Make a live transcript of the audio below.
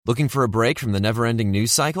Looking for a break from the never-ending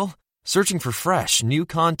news cycle? Searching for fresh, new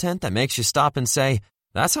content that makes you stop and say,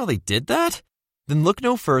 "That's how they did that?" Then look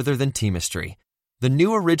no further than Teamistry, the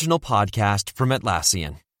new original podcast from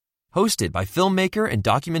Atlassian. Hosted by filmmaker and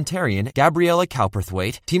documentarian Gabriella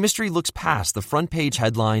Cowperthwaite, Teamistry looks past the front-page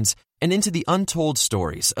headlines and into the untold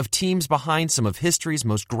stories of teams behind some of history's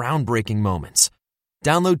most groundbreaking moments.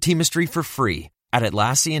 Download Teamistry for free at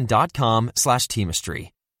Atlassian.com/Teamistry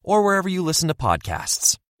or wherever you listen to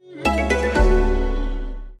podcasts.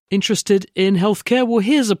 Interested in healthcare? Well,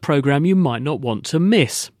 here's a programme you might not want to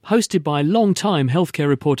miss. Hosted by long-time healthcare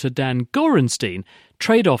reporter Dan Gorenstein,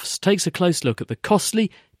 Trade-Offs takes a close look at the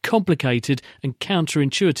costly, complicated and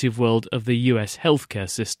counterintuitive world of the US healthcare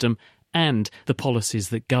system and the policies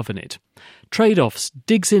that govern it. Trade-Offs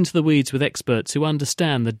digs into the weeds with experts who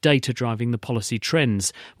understand the data driving the policy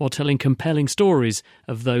trends while telling compelling stories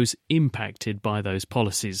of those impacted by those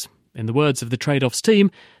policies. In the words of the Trade-Offs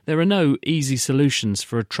team, there are no easy solutions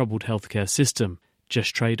for a troubled healthcare system,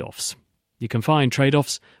 just trade-offs. You can find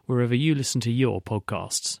Trade-Offs wherever you listen to your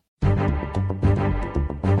podcasts.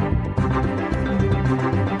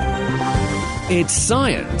 It's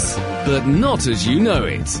science, but not as you know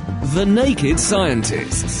it. The Naked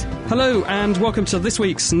Scientists. Hello and welcome to this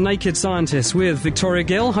week's Naked Scientists with Victoria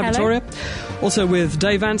Gill. Hi, Hello. Victoria. Also with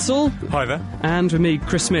Dave Ansell. Hi there. And with me,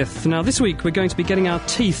 Chris Smith. Now, this week we're going to be getting our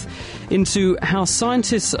teeth into how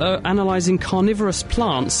scientists are analysing carnivorous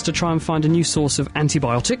plants to try and find a new source of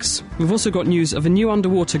antibiotics. We've also got news of a new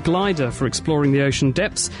underwater glider for exploring the ocean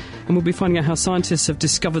depths, and we'll be finding out how scientists have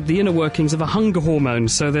discovered the inner workings of a hunger hormone,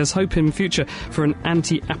 so there's hope in the future for an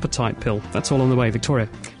anti-appetite pill. That's all on the way. Victoria.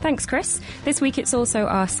 Thanks, Chris. This week it's also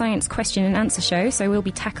our science question and answer show, so we'll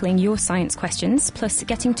be tackling your science questions, plus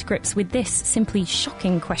getting to grips with this simply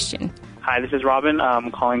shocking question. Hi, this is Robin.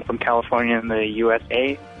 I'm calling from California in the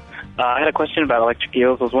USA. I had a question about electric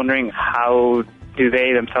eels. I was wondering, how do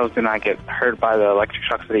they themselves do not get hurt by the electric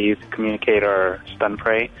shocks that they use to communicate or stun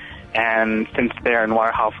prey? And since they're in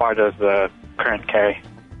water, how far does the current carry?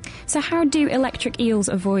 So how do electric eels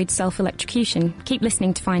avoid self-electrocution? Keep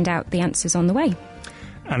listening to find out the answers on the way.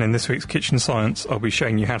 And in this week's Kitchen Science, I'll be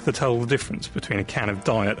showing you how to tell the difference between a can of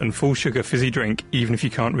diet and full sugar fizzy drink, even if you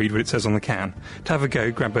can't read what it says on the can. To have a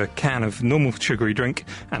go, grab a can of normal sugary drink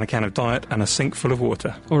and a can of diet and a sink full of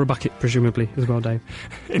water. Or a bucket, presumably, as well, Dave.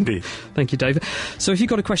 Indeed. Thank you, Dave. So if you've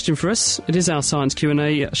got a question for us, it is our Science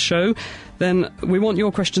Q&A show, then we want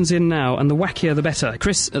your questions in now, and the wackier the better.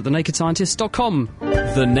 Chris at thenakedscientist.com.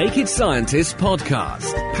 The Naked Scientists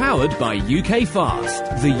podcast, powered by UK Fast,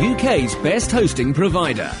 the UK's best hosting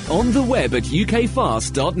provider. On the web at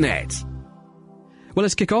ukfast.net. Well,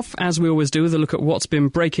 let's kick off, as we always do, with a look at what's been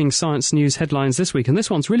breaking science news headlines this week. And this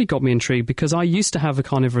one's really got me intrigued because I used to have a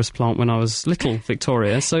carnivorous plant when I was little,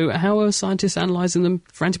 Victoria. So how are scientists analysing them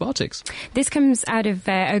for antibiotics? This comes out of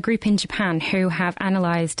a group in Japan who have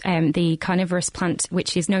analysed the carnivorous plant,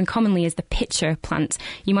 which is known commonly as the pitcher plant.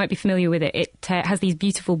 You might be familiar with it. It has these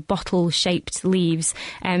beautiful bottle-shaped leaves.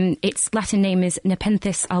 Its Latin name is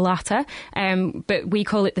Nepenthes alata, but we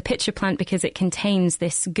call it the pitcher plant because it contains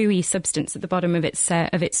this gooey substance at the bottom of its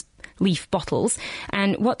leaf bottles.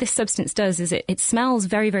 And what this substance does is it smells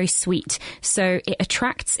very, very sweet. So it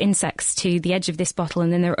attracts insects to the edge of this bottle,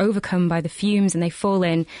 and then they're overcome by the fumes and they fall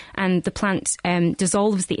in, and the plant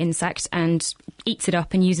dissolves the insect and eats it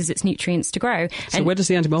up and uses its nutrients to grow. So and where does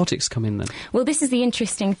the antibiotics come in then? Well, this is the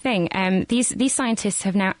interesting thing. These scientists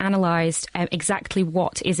have now analysed exactly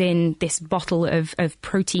what is in this bottle of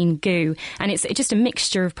protein goo, and it's just a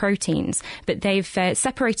mixture of proteins, but they've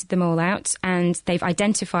separated them all out and they've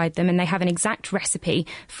identified them, and they have an exact recipe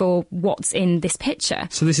for what's in this pitcher.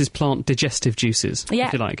 So this is plant digestive juices,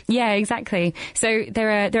 if you like. Yeah, exactly. So there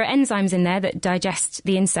are enzymes in there that digest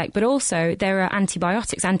the insect, but also there are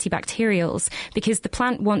antibiotics, antibacterials, because the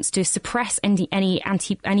plant wants to suppress any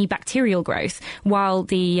bacterial growth while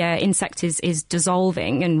the insect is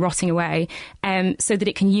dissolving and rotting away, so that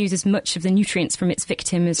it can use as much of the nutrients from its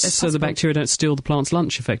victim as possible. So the bacteria don't steal the plant's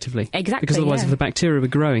lunch, effectively? Exactly, because otherwise, yeah. if the bacteria were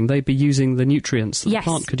growing, they'd be using the nutrients that the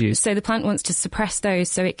plant could use. So the plant wants to suppress those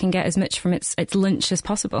so it can get as much from its lunch as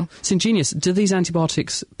possible. It's ingenious. Do these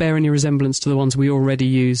antibiotics bear any resemblance to the ones we already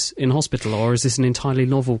use in hospital, or is this an entirely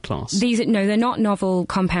novel class? No, they're not novel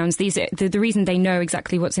compounds. These are, the reason they know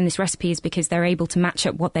exactly what's in this recipe is because they're able to match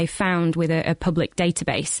up what they found with a public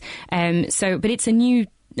database. But it's an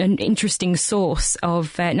interesting source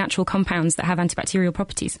of natural compounds that have antibacterial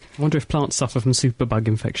properties. I wonder if plants suffer from superbug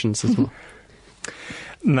infections as well.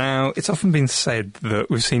 Now, it's often been said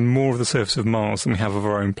that we've seen more of the surface of Mars than we have of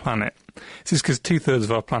our own planet. This is because 2/3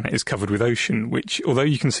 of our planet is covered with ocean, which, although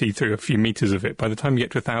you can see through a few metres of it, by the time you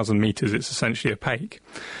get to 1,000 metres, it's essentially opaque.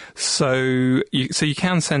 So you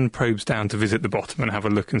can send probes down to visit the bottom and have a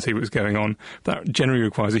look and see what's going on. That generally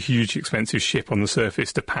requires a huge, expensive ship on the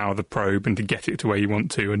surface to power the probe and to get it to where you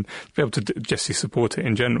want to and be able to just support it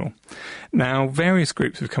in general. Now, various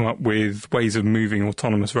groups have come up with ways of moving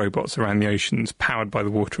autonomous robots around the oceans powered by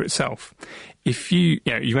the water itself. If you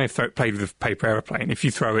may have played with a paper aeroplane. If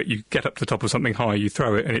you throw it, you get up to the top of something high, you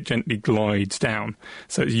throw it, and it gently glides down.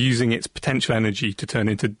 So it's using its potential energy to turn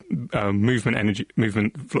into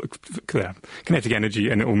kinetic energy,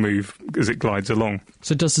 and it will move as it glides along.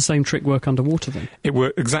 So does the same trick work underwater then? It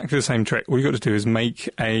works exactly the same trick. All you've got to do is make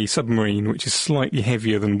a submarine which is slightly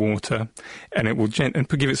heavier than water, and it will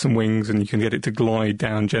give it some wings, and you can get it to glide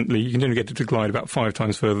down gently. You can generally get it to glide about 5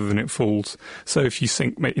 times further than it falls. So if you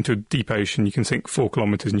sink into a deep ocean, you can sink 4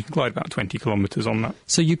 kilometres and you can glide about 20 kilometres on that.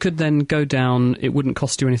 So you could then go down, it wouldn't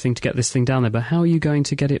cost you anything to get this thing down there, but how are you going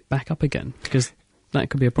to get it back up again? Because that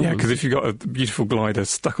could be a problem. Yeah, because if you've got a beautiful glider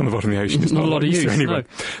stuck on the bottom of the ocean, it's not a lot of use anyway.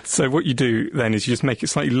 No. So what you do then is you just make it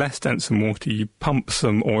slightly less dense than water. You pump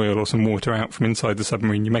some oil or some water out from inside the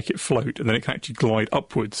submarine, you make it float, and then it can actually glide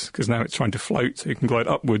upwards, because now it's trying to float, so you can glide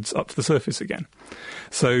upwards up to the surface again.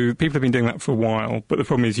 So people have been doing that for a while, but the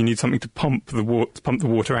problem is you need something to pump the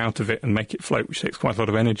water out of it and make it float, which takes quite a lot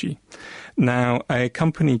of energy. Now, a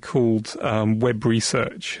company called Webb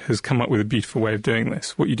Research has come up with a beautiful way of doing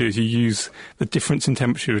this. What you do is you use the difference in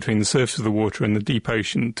temperature between the surface of the water and the deep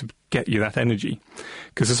ocean to get you that energy.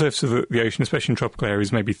 Because the surface of the ocean, especially in tropical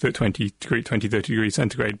areas, may be 20, 30 degrees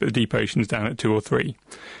centigrade, but the deep ocean's down at 2 or 3.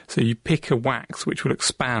 So you pick a wax which will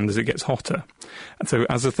expand as it gets hotter. And so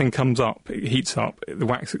as the thing comes up, it heats up, the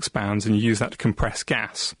wax expands, and you use that to compress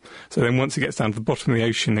gas. So then once it gets down to the bottom of the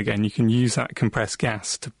ocean again, you can use that compressed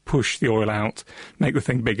gas to push the oil out, make the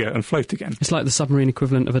thing bigger, and float again. It's like the submarine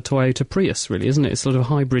equivalent of a Toyota Prius, really, isn't it? It's sort of a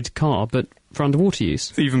hybrid car, but for underwater use.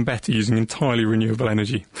 It's even better using entirely renewable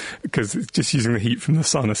energy, because it's just using the heat from the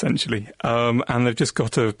sun, essentially. And they've just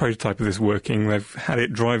got a prototype of this working. They've had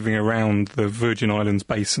it driving around the Virgin Islands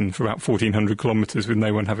basin for about 1,400 kilometres with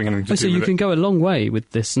no one having anything to do with it. So you can go a long way with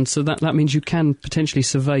this, and so that means you can potentially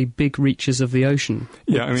survey big reaches of the ocean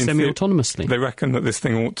semi-autonomously. They reckon that this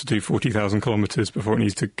thing ought to do 40,000 kilometres before it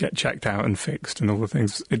needs to get checked out and fixed and all the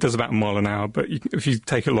things. It does about a mile an hour, but if you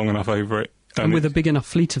take it long enough over it, and with a big enough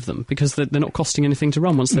fleet of them, because they're not costing anything to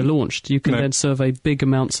run once they're launched. You can then survey big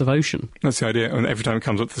amounts of ocean. That's the idea. And every time it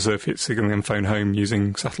comes up to the surface, you can then phone home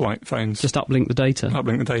using satellite phones. Just uplink the data.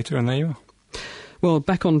 And there you are. Well,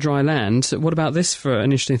 back on dry land, what about this for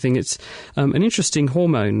an interesting thing? It's an interesting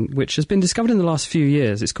hormone which has been discovered in the last few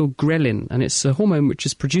years. It's called ghrelin, and it's a hormone which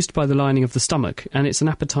is produced by the lining of the stomach, and it's an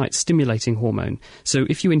appetite-stimulating hormone. So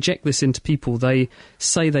if you inject this into people, they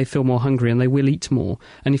say they feel more hungry and they will eat more.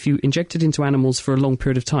 And if you inject it into animals for a long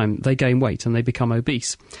period of time, they gain weight and they become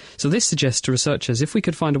obese. So this suggests to researchers, if we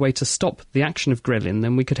could find a way to stop the action of ghrelin,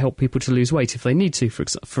 then we could help people to lose weight if they need to,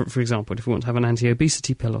 for example, if we want to have an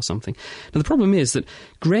anti-obesity pill or something. Now, the problem is that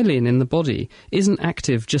ghrelin in the body isn't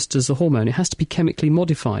active just as a hormone. It has to be chemically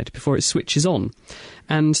modified before it switches on.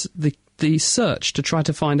 And the search to try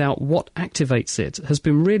to find out what activates it has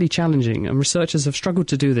been really challenging, and researchers have struggled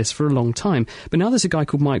to do this for a long time. But now there's a guy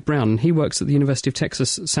called Mike Brown, and he works at the University of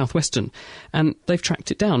Texas Southwestern, and they've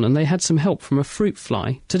tracked it down, and they had some help from a fruit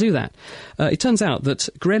fly to do that. It turns out that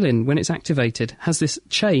ghrelin, when it's activated, has this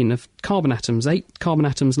chain of carbon atoms, 8 carbon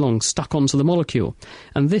atoms long, stuck onto the molecule,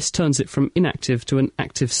 and this turns it from inactive to an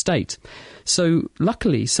active state. So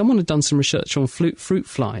luckily, someone had done some research on fruit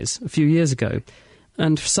flies a few years ago,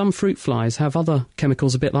 and some fruit flies have other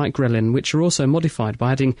chemicals a bit like ghrelin, which are also modified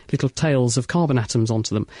by adding little tails of carbon atoms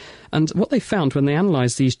onto them. And what they found when they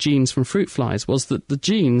analysed these genes from fruit flies was that the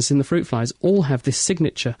genes in the fruit flies all have this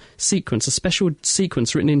signature sequence, a special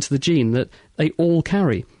sequence written into the gene that they all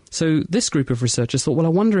carry. So this group of researchers thought, well, I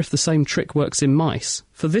wonder if the same trick works in mice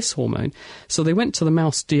for this hormone. So they went to the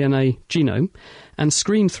mouse DNA genome and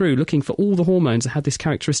screened through looking for all the hormones that had this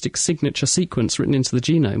characteristic signature sequence written into the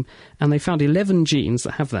genome, and they found 11 genes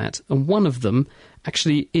that have that, and one of them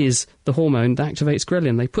actually is the hormone that activates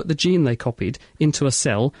ghrelin. They put the gene they copied into a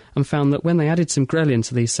cell and found that when they added some ghrelin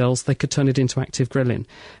to these cells, they could turn it into active ghrelin.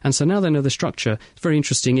 And so now they know the structure. It's very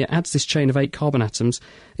interesting. It adds this chain of 8 carbon atoms.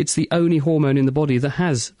 It's the only hormone in the body that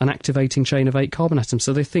has an activating chain of 8 carbon atoms.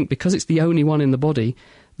 So they think because it's the only one in the body,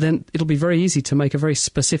 then it'll be very easy to make a very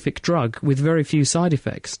specific drug with very few side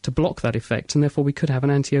effects to block that effect, and therefore we could have an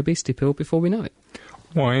anti-obesity pill before we know it.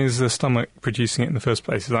 Why is the stomach producing it in the first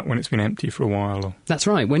place? Is that when it's been empty for a while? Or? That's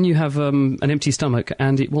right. When you have an empty stomach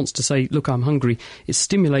and it wants to say, look, I'm hungry, it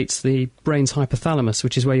stimulates the brain's hypothalamus,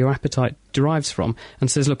 which is where your appetite derives from,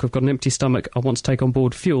 and says, look, I've got an empty stomach, I want to take on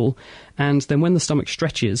board fuel. And then when the stomach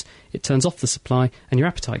stretches, it turns off the supply and your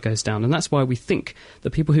appetite goes down. And that's why we think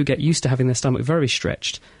that people who get used to having their stomach very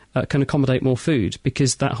stretched can accommodate more food,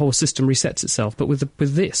 because that whole system resets itself. But with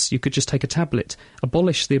this, you could just take a tablet,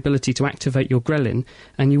 abolish the ability to activate your ghrelin,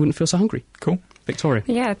 and you wouldn't feel so hungry. Cool. Victoria.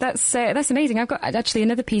 Yeah, that's amazing. I've got actually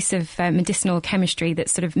another piece of medicinal chemistry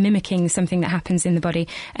that's sort of mimicking something that happens in the body.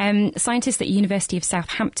 Scientists at University of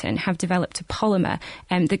Southampton have developed a polymer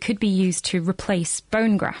that could be used to replace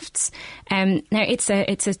bone grafts. Now, it's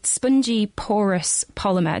a spongy, porous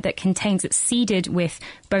polymer that it's seeded with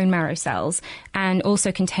bone marrow cells and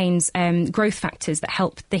also contains growth factors that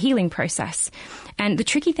help the healing process. And the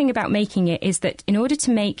tricky thing about making it is that in order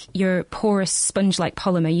to make your porous sponge-like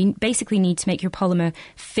polymer, you basically need to make your polymer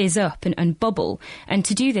fizz up and bubble. And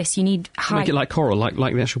to do this, you need make it like coral, like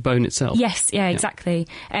the actual bone itself. Yes, yeah, exactly.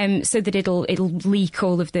 So that it'll leak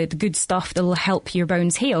all of the good stuff that'll help your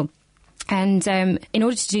bones heal. And in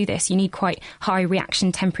order to do this, you need quite high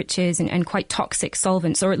reaction temperatures and quite toxic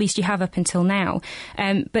solvents, or at least you have up until now.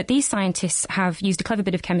 But these scientists have used a clever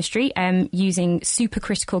bit of chemistry using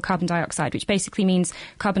supercritical carbon dioxide, which basically means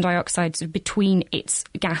carbon dioxide sort of between its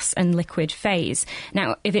gas and liquid phase.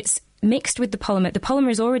 Now, if it's mixed with the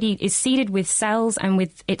polymer is seeded with cells and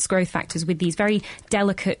with its growth factors, with these very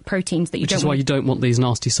delicate proteins that you Which is why you don't want these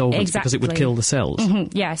nasty solvents, exactly. Because it would kill the cells.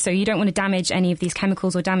 Mm-hmm. Yeah, so you don't want to damage any of these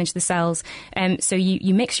chemicals or damage the cells. So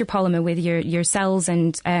you mix your polymer with your cells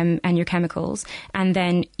and your chemicals, and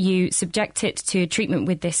then you subject it to treatment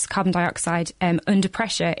with this carbon dioxide under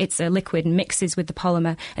pressure. It's a liquid and mixes with the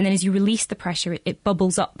polymer, and then as you release the pressure, it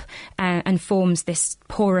bubbles up and forms this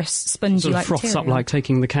porous, spongy-like froths material. up like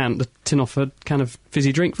taking the tin off a can of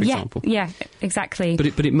fizzy drink, for example. Yeah, exactly.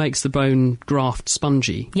 But it makes the bone graft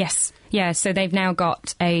spongy. Yes. Yeah, so they've now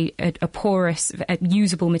got a porous,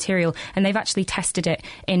 usable material, and they've actually tested it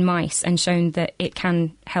in mice and shown that it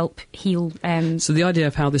can help heal. So the idea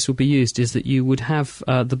of how this would be used is that you would have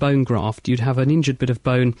the bone graft, you'd have an injured bit of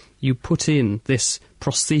bone, you put in this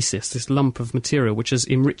prosthesis, this lump of material which is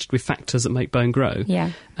enriched with factors that make bone grow.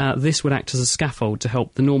 Yeah. This would act as a scaffold to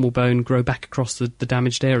help the normal bone grow back across the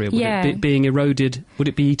damaged area. Would it being eroded, would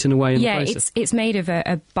it be eaten away in the process? Yeah, it's made of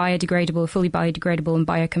a biodegradable, fully biodegradable and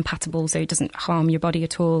biocompatible, so it doesn't harm your body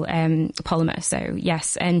at all, polymer. So,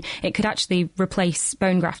 yes, and it could actually replace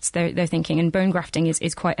bone grafts, they're thinking, and bone grafting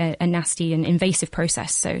is quite a nasty and invasive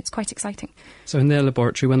process, so it's quite exciting. So in their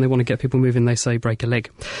laboratory, when they want to get people moving, they say break a leg.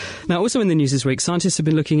 Now, also in the news this week, scientists have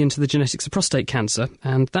been looking into the genetics of prostate cancer,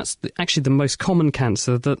 and that's actually the most common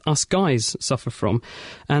cancer that us guys suffer from.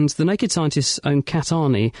 And the Naked Scientist's own Kat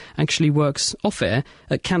Arney actually works off-air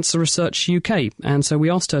at Cancer Research UK, and so we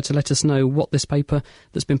asked her to let us know what this paper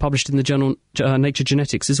that's been published in the journal Nature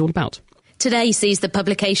Genetics is all about. Today sees the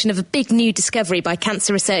publication of a big new discovery by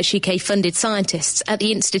Cancer Research UK funded scientists at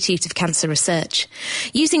the Institute of Cancer Research.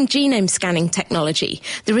 Using genome scanning technology,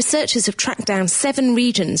 the researchers have tracked down 7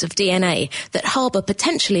 regions of DNA that harbour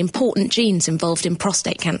potentially important genes involved in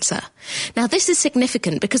prostate cancer. Now, this is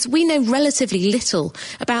significant because we know relatively little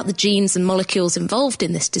about the genes and molecules involved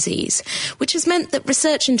in this disease, which has meant that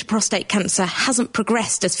research into prostate cancer hasn't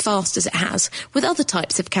progressed as fast as it has with other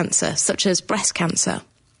types of cancer, such as breast cancer.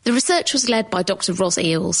 The research was led by Dr. Ros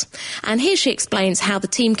Eels, and here she explains how the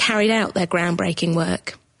team carried out their groundbreaking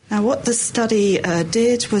work. Now, what the study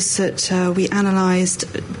did was that we analysed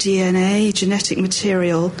DNA, genetic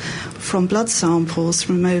material, from blood samples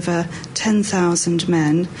from over 10,000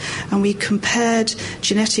 men, and we compared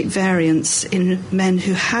genetic variants in men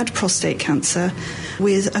who had prostate cancer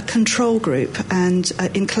with a control group. And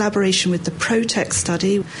in collaboration with the PROTECT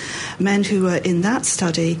study, men who were in that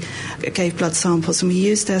study gave blood samples, and we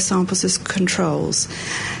used their samples as controls.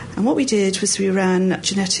 And what we did was we ran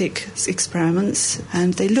genetic experiments,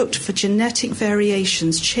 and they looked for genetic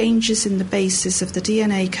variations, changes in the basis of the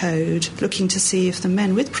DNA code, looking to see if the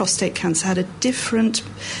men with prostate cancer had a different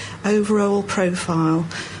overall profile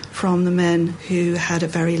from the men who had a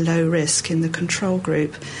very low risk in the control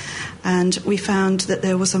group. And we found that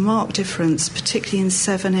there was a marked difference, particularly in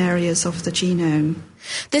 7 areas of the genome.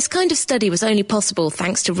 This kind of study was only possible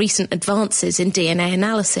thanks to recent advances in DNA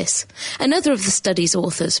analysis. Another of the study's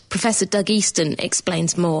authors, Professor Doug Easton,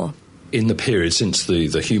 explains more. In the period since the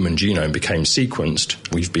human genome became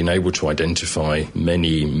sequenced, we've been able to identify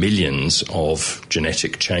many millions of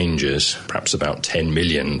genetic changes, perhaps about 10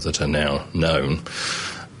 million that are now known.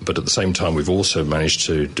 But at the same time, we've also managed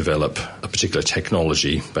to develop a particular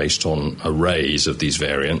technology based on arrays of these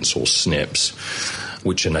variants, or SNPs,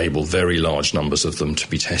 which enable very large numbers of them to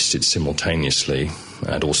be tested simultaneously.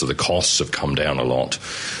 And also the costs have come down a lot.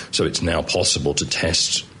 So it's now possible to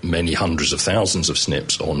test many hundreds of thousands of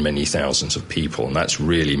SNPs on many thousands of people. And that's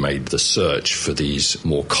really made the search for these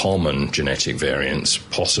more common genetic variants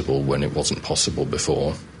possible when it wasn't possible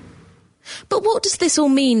before. But what does this all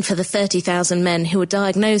mean for the 30,000 men who are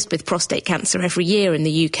diagnosed with prostate cancer every year in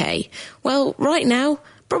the UK? Well, right now,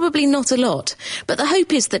 probably not a lot. But the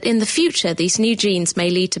hope is that in the future, these new genes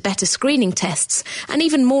may lead to better screening tests and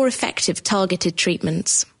even more effective targeted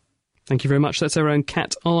treatments. Thank you very much. That's our own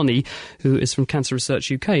Kat Arney, who is from Cancer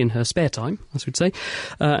Research UK in her spare time, as we'd say.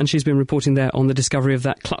 And she's been reporting there on the discovery of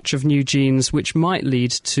that clutch of new genes, which might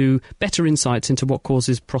lead to better insights into what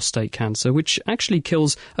causes prostate cancer, which actually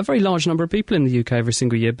kills a very large number of people in the UK every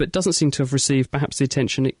single year, but doesn't seem to have received perhaps the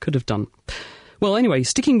attention it could have done. Well, anyway,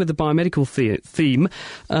 sticking with the biomedical theme,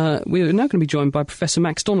 we're now going to be joined by Professor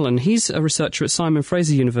Max Donnellan. He's a researcher at Simon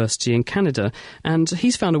Fraser University in Canada, and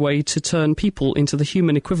he's found a way to turn people into the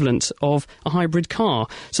human equivalent of a hybrid car.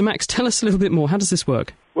 So, Max, tell us a little bit more. How does this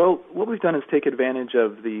work? Well, what we've done is take advantage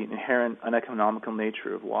of the inherent uneconomical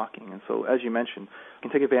nature of walking. And so, as you mentioned, you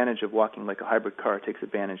can take advantage of walking like a hybrid car takes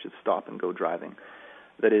advantage of stop-and-go driving.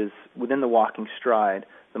 That is, within the walking stride,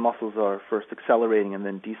 the muscles are first accelerating and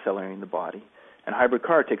then decelerating the body. And a hybrid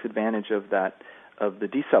car takes advantage of that, of the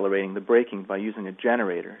decelerating, the braking, by using a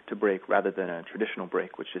generator to brake rather than a traditional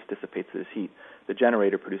brake, which just dissipates this heat. The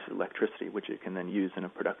generator produces electricity, which it can then use in a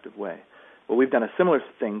productive way. Well, we've done a similar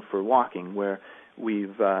thing for walking, where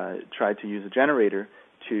we've tried to use a generator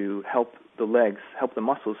to help the legs, help the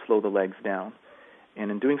muscles slow the legs down. And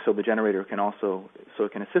in doing so, the generator can also, so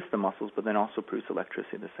it can assist the muscles, but then also produce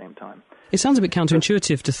electricity at the same time. It sounds a bit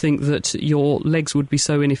counterintuitive to think that your legs would be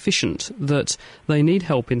so inefficient that they need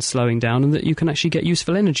help in slowing down and that you can actually get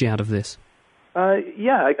useful energy out of this.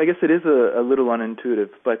 Yeah, I guess it is a little unintuitive,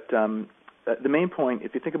 but the main point,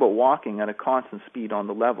 if you think about walking at a constant speed on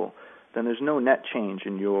the level, then there's no net change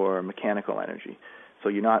in your mechanical energy. So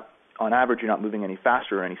you're not, on average, you're not moving any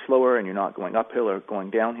faster or any slower, and you're not going uphill or going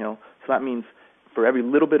downhill. So that means for every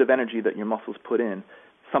little bit of energy that your muscles put in,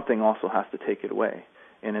 something also has to take it away.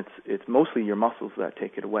 And it's mostly your muscles that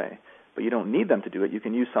take it away. But you don't need them to do it. You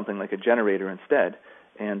can use something like a generator instead,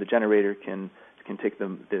 and the generator can take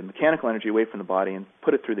the mechanical energy away from the body and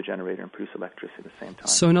put it through the generator and produce electricity at the same time.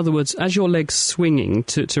 So in other words, as your leg's swinging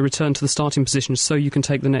to return to the starting position so you can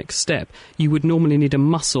take the next step, you would normally need a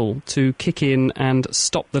muscle to kick in and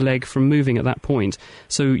stop the leg from moving at that point.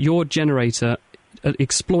 So your generator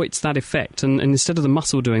exploits that effect, and instead of the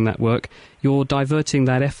muscle doing that work, you're diverting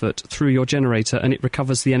that effort through your generator, and it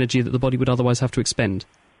recovers the energy that the body would otherwise have to expend.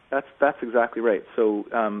 That's exactly right. So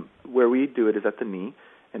where we do it is at the knee,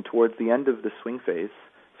 and towards the end of the swing phase,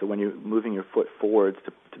 so when you're moving your foot forwards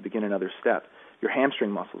to begin another step, your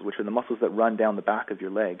hamstring muscles, which are the muscles that run down the back of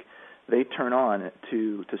your leg, they turn on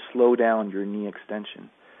to slow down your knee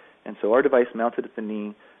extension. And so our device mounted at the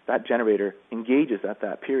knee, that generator engages at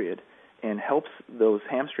that period and helps those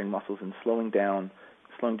hamstring muscles in slowing down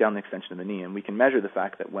the extension of the knee. And we can measure the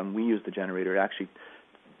fact that when we use the generator, it actually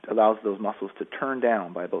allows those muscles to turn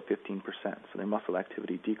down by about 15%, so their muscle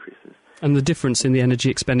activity decreases. And the difference in the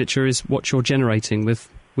energy expenditure is what you're generating with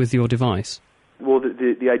your device? Well,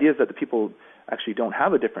 the idea is that the people actually don't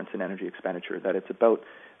have a difference in energy expenditure, that it's about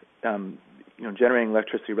generating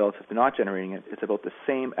electricity relative to not generating it. It's about the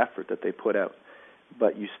same effort that they put out,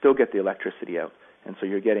 but you still get the electricity out. And so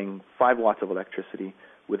you're getting 5 watts of electricity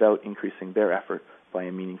without increasing their effort by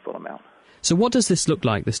a meaningful amount. So what does this look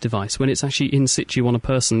like, this device, when it's actually in situ on a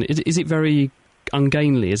person? Is it very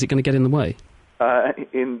ungainly? Is it going to get in the way?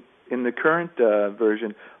 In the current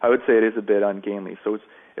version, I would say it is a bit ungainly. So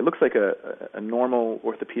it looks like a normal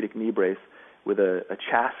orthopedic knee brace with a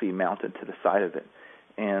chassis mounted to the side of it.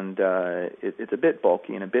 And it's a bit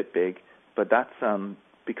bulky and a bit big, but that's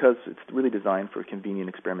because it's really designed for convenient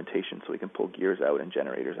experimentation, so we can pull gears out and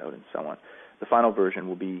generators out and so on. The final version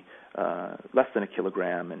will be less than 1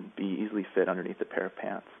 kilogram and be easily fit underneath a pair of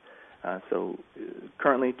pants. So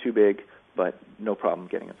currently too big, but no problem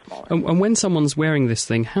getting it smaller. And when someone's wearing this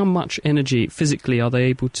thing, how much energy physically are they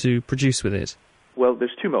able to produce with it? Well,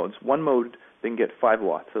 there's 2 modes. One mode, they can get 5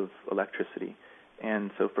 watts of electricity.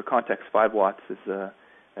 And so for context, 5 watts is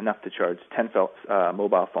enough to charge 10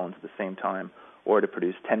 mobile phones at the same time, or to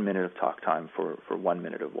produce 10 minutes of talk time for 1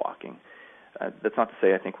 minute of walking. That's not to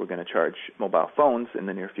say I think we're going to charge mobile phones in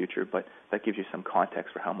the near future, but that gives you some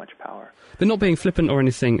context for how much power. But not being flippant or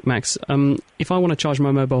anything, Max, if I want to charge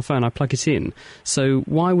my mobile phone, I plug it in. So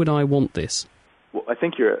why would I want this? Well, I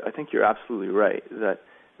think you're absolutely right that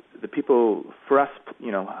the people, for us,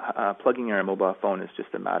 plugging our mobile phone is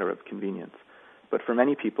just a matter of convenience. But for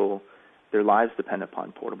many people, their lives depend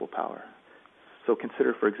upon portable power. So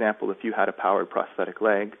consider, for example, if you had a powered prosthetic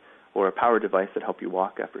leg or a powered device that helped you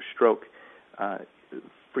walk after stroke.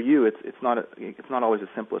 For you, it's not always as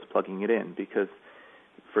simple as plugging it in because,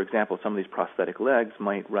 for example, some of these prosthetic legs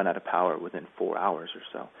might run out of power within 4 hours or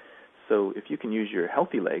so. So if you can use your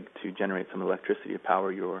healthy leg to generate some electricity to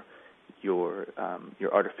power your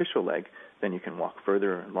artificial leg, then you can walk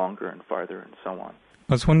further and longer and farther and so on.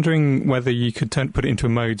 I was wondering whether you could put it into a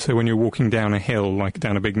mode so when you're walking down a hill, like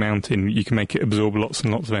down a big mountain, you can make it absorb lots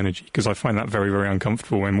and lots of energy, because I find that very, very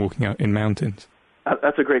uncomfortable when walking out in mountains.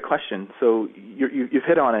 That's a great question. So you've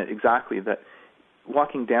hit on it exactly, that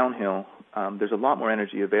walking downhill, there's a lot more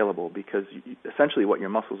energy available because essentially what your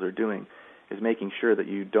muscles are doing is making sure that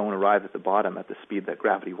you don't arrive at the bottom at the speed that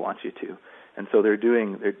gravity wants you to. And so they're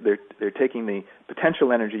taking the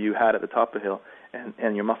potential energy you had at the top of the hill,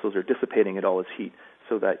 and your muscles are dissipating it all as heat,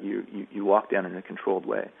 so that you walk down in a controlled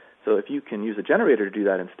way. So if you can use a generator to do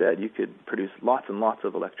that instead, you could produce lots and lots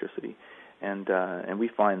of electricity. And we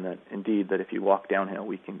find that indeed that if you walk downhill,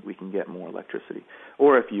 we can get more electricity,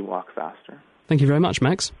 or if you walk faster. Thank you very much,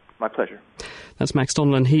 Max. My pleasure. That's Max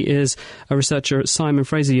Donlan. He is a researcher at Simon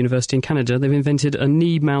Fraser University in Canada. They've invented a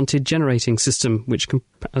knee-mounted generating system which can,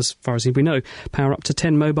 as far as we know, power up to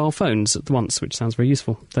 10 mobile phones at once, which sounds very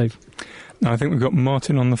useful. Dave? Now I think we've got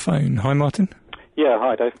Martin on the phone. Hi, Martin. Yeah,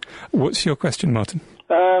 hi, Dave. What's your question, Martin?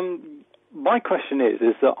 My question is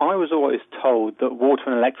that I was always told that water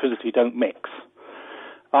and electricity don't mix.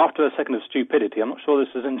 After a second of stupidity, I'm not sure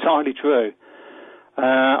this is entirely true.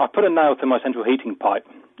 I put a nail through my central heating pipe,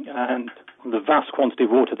 and the vast quantity of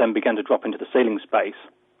water then began to drop into the ceiling space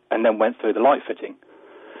and then went through the light fitting.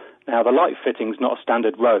 Now, the light fitting's not a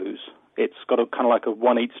standard rose. It's got a kind of like a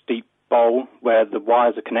 1-inch deep bowl where the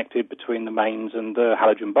wires are connected between the mains and the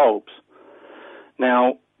halogen bulbs.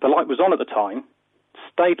 Now, the light was on at the time,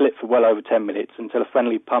 stayed lit for well over 10 minutes until a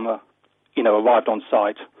friendly plumber, arrived on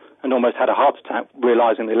site and almost had a heart attack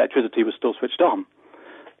realising the electricity was still switched on.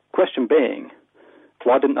 Question being,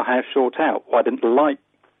 why didn't the house short out? Why didn't the light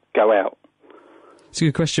go out? It's a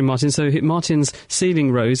good question, Martin. So Martin's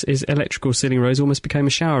ceiling rose, his electrical ceiling rose, almost became a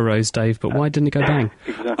shower rose, Dave, but why didn't it go bang?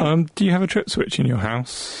 Exactly. Do you have a trip switch in your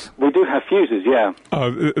house? We do have fuses, yeah.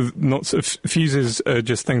 Fuses are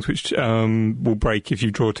just things which will break if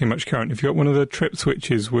you draw too much current. If you've got one of the trip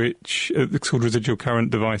switches, which it's called residual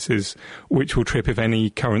current devices, which will trip if any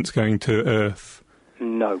current's going to earth.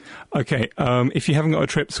 No. Okay, if you haven't got a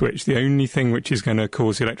trip switch, the only thing which is going to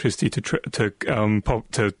cause the electricity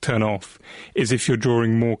to turn off is if you're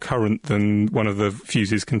drawing more current than one of the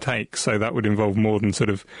fuses can take. So that would involve more than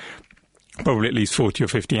probably at least 40 or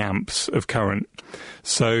 50 amps of current.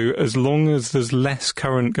 So as long as there's less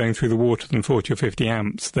current going through the water than 40 or 50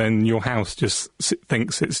 amps, then your house just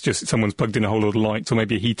thinks it's just someone's plugged in a whole lot of lights or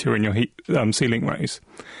maybe a heater in your ceiling raise.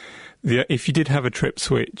 If you did have a trip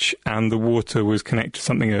switch and the water was connected to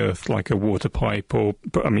something earthed, like a water pipe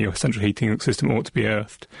your central heating system ought to be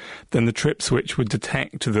earthed, then the trip switch would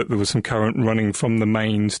detect that there was some current running from the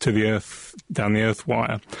mains to the earth, down the earth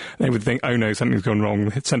wire. They would think, oh no, something's gone wrong,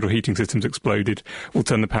 the central heating system's exploded, we'll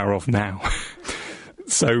turn the power off now.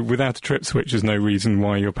 So without a trip switch, there's no reason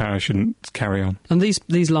why your power shouldn't carry on. And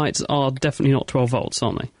these lights are definitely not 12 volts,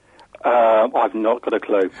 aren't they? I've not got a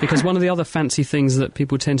clue. Because one of the other fancy things that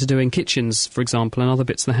people tend to do in kitchens, for example, and other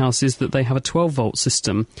bits of the house, is that they have a 12-volt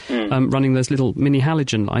system running those little mini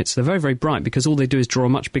halogen lights. They're very, very bright because all they do is draw a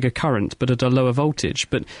much bigger current, but at a lower voltage.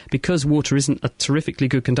 But because water isn't a terrifically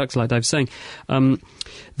good conductor, like Dave's saying,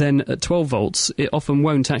 then at 12 volts, it often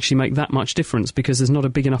won't actually make that much difference because there's not a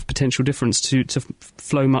big enough potential difference to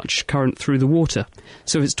flow much current through the water.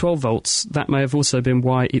 So if it's 12 volts, that may have also been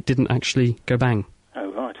why it didn't actually go bang.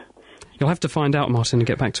 Oh, right. You'll have to find out, Martin, and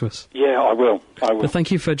get back to us. Yeah, I will. But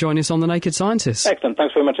thank you for joining us on The Naked Scientist. Excellent.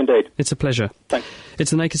 Thanks very much indeed. It's a pleasure. Thanks.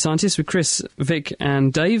 It's The Naked Scientist with Chris, Vic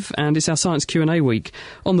and Dave, and it's our Science Q&A week.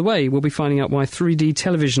 On the way, we'll be finding out why 3D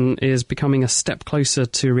television is becoming a step closer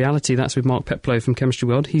to reality. That's with Mark Peplow from Chemistry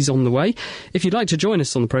World. He's on the way. If you'd like to join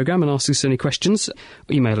us on the programme and ask us any questions,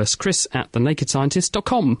 email us,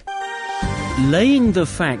 chris@thenakedscientist.com. Laying the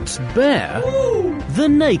facts bare. The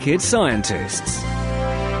Naked Scientists.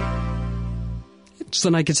 It's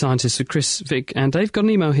The Naked Scientist with Chris, Vic and Dave. Got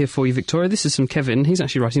an email here for you, Victoria. This is from Kevin. He's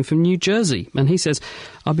actually writing from New Jersey. And he says,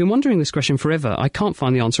 I've been wondering this question forever. I can't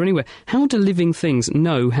find the answer anywhere. How do living things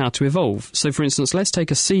know how to evolve? So, for instance, let's take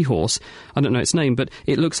a seahorse. I don't know its name, but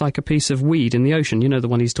it looks like a piece of weed in the ocean. You know the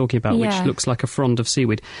one he's talking about, which looks like a frond of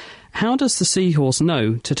seaweed. How does the seahorse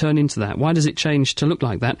know to turn into that? Why does it change to look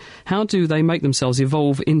like that? How do they make themselves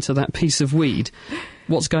evolve into that piece of weed?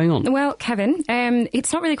 What's going on? Well, Kevin,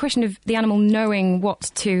 it's not really a question of the animal knowing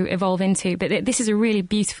what to evolve into, but this is a really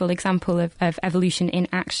beautiful example of evolution in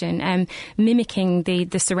action, mimicking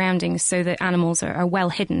the surroundings so that animals are well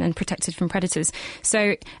hidden and protected from predators.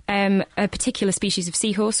 So a particular species of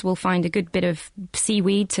seahorse will find a good bit of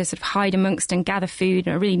seaweed to sort of hide amongst and gather food,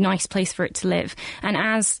 and a really nice place for it to live. And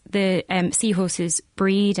as the seahorses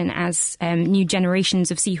breed and as new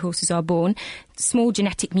generations of seahorses are born, small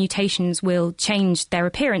genetic mutations will change their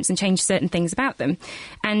appearance and change certain things about them.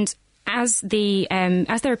 And as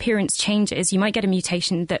their appearance changes, you might get a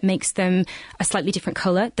mutation that makes them a slightly different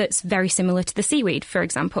colour that's very similar to the seaweed, for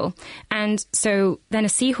example. And so then a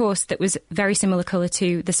seahorse that was very similar colour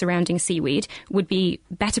to the surrounding seaweed would be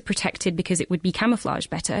better protected because it would be camouflaged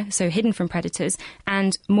better, so hidden from predators,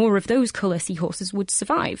 and more of those colour seahorses would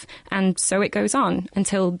survive. And so it goes on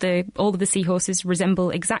until all of the seahorses resemble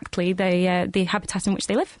exactly the habitat in which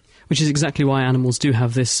they live. Which is exactly why animals do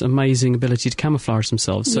have this amazing ability to camouflage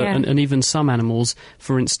themselves. So, and even some animals,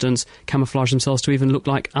 for instance, camouflage themselves to even look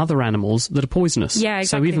like other animals that are poisonous. Yeah,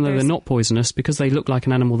 exactly. So even though they're not poisonous, because they look like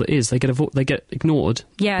an animal that is, they get ignored.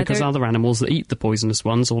 Yeah, because other animals that eat the poisonous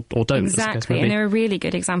ones or don't. Exactly, and there are really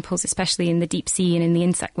good examples, especially in the deep sea and in the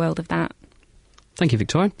insect world of that. Thank you,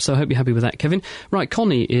 Victoria. So I hope you're happy with that, Kevin. Right,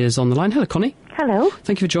 Connie is on the line. Hello, Connie. Hello.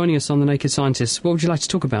 Thank you for joining us on The Naked Scientist. What would you like to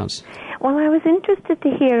talk about? Well, I was interested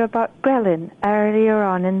to hear about ghrelin earlier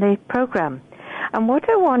on in the programme. And what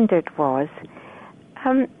I wondered was,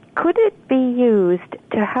 could it be used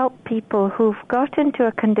to help people who've got into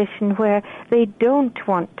a condition where they don't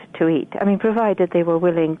want to eat? I mean, provided they were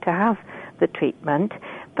willing to have the treatment.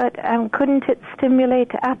 But couldn't it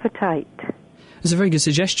stimulate appetite? It's a very good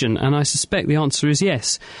suggestion, and I suspect the answer is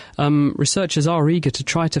yes. Researchers are eager to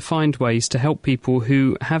try to find ways to help people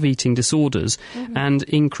who have eating disorders and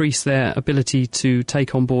increase their ability to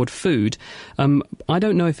take on board food. I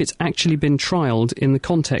don't know if it's actually been trialled in the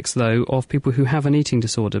context, though, of people who have an eating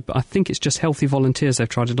disorder, but I think it's just healthy volunteers they've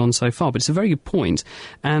tried it on so far. But it's a very good point,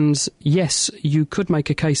 and yes, you could make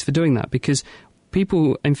a case for doing that, because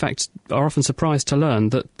people, in fact, are often surprised to learn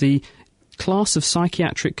that the class of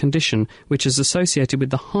psychiatric condition which is associated with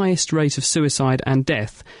the highest rate of suicide and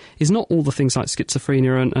death is not all the things like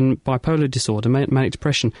schizophrenia and bipolar disorder, manic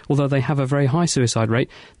depression, although they have a very high suicide rate.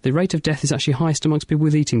 The rate of death is actually highest amongst people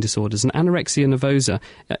with eating disorders, and anorexia nervosa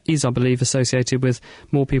is, I believe, associated with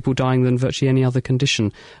more people dying than virtually any other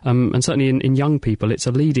condition. And certainly in young people, it's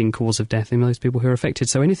a leading cause of death in those people who are affected.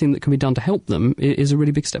 So anything that can be done to help them is a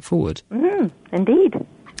really big step forward. Indeed.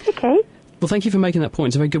 Okay. Well, thank you for making that point.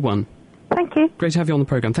 It's a very good one. Thank you. Great to have you on the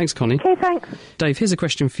programme. Thanks, Connie. Okay, thanks. Dave, here's a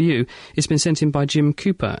question for you. It's been sent in by Jim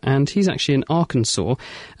Cooper, and he's actually in Arkansas.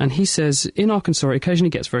 And he says, in Arkansas, it occasionally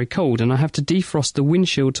gets very cold, and I have to defrost the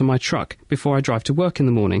windshield to my truck before I drive to work in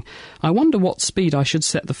the morning. I wonder what speed I should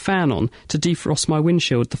set the fan on to defrost my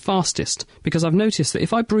windshield the fastest, because I've noticed that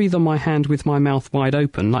if I breathe on my hand with my mouth wide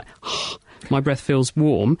open, like... my breath feels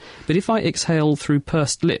warm, but if I exhale through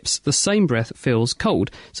pursed lips, the same breath feels cold.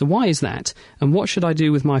 So why is that? And what should I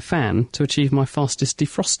do with my fan to achieve my fastest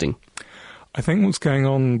defrosting? I think what's going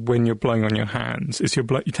on when you're blowing on your hands is you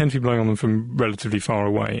tend to be blowing on them from relatively far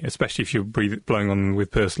away, especially if you're blowing on them with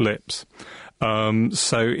pursed lips.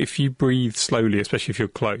 So if you breathe slowly, especially if you're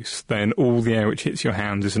close, then all the air which hits your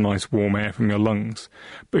hands is a nice warm air from your lungs.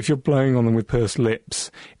 But if you're blowing on them with pursed lips,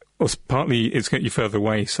 partly it's going to get you further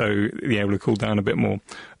away, so the air will cool down a bit more.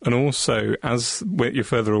 And also, as you're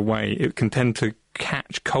further away, it can tend to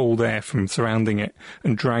catch cold air from surrounding it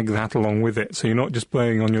and drag that along with it. So you're not just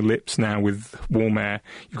blowing on your lips now with warm air,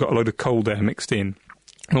 you've got a load of cold air mixed in.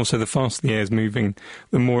 And also, the faster the air is moving,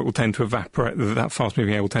 the more it will tend to evaporate. That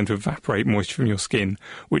fast-moving air will tend to evaporate moisture from your skin,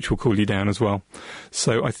 which will cool you down as well.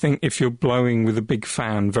 So I think if you're blowing with a big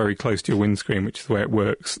fan very close to your windscreen, which is the way it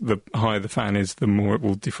works, the higher the fan is, the more it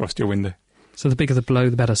will defrost your window. So the bigger the blow,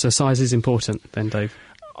 the better. So size is important then, Dave?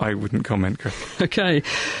 I wouldn't comment, Chris. OK.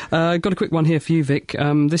 Got a quick one here for you, Vic.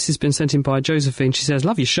 This has been sent in by Josephine. She says,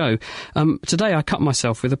 love your show. Today I cut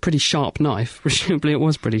myself with a pretty sharp knife. Presumably it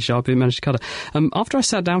was pretty sharp. It managed to cut it. After I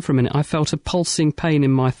sat down for a minute, I felt a pulsing pain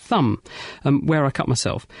in my thumb where I cut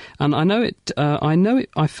myself. And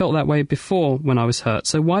I felt that way before when I was hurt.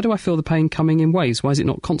 So why do I feel the pain coming in waves? Why is it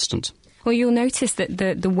not constant? Well, you'll notice that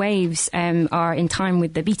the waves are in time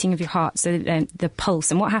with the beating of your heart, so the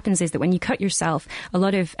pulse. And what happens is that when you cut yourself, a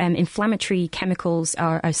lot of inflammatory chemicals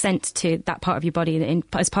are sent to that part of your body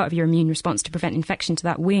as part of your immune response to prevent infection to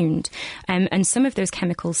that wound. And some of those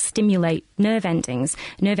chemicals stimulate nerve endings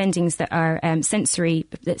that are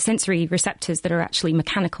sensory receptors that are actually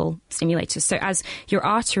mechanical stimulators. So as your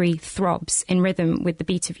artery throbs in rhythm with the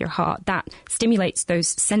beat of your heart, that stimulates those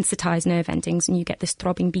sensitized nerve endings, and you get this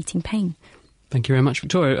throbbing, beating pain. Thank you very much,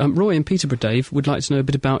 Victoria. Roy in Peterborough, Dave, would like to know a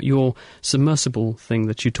bit about your submersible thing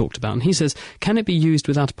that you talked about. And he says, can it be used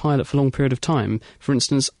without a pilot for a long period of time? For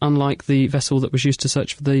instance, unlike the vessel that was used to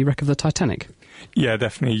search for the wreck of the Titanic? Yeah,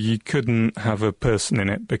 definitely. You couldn't have a person in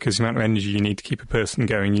it because the amount of energy you need to keep a person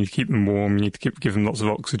going, you need to keep them warm, you need to give them lots of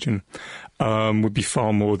oxygen, would be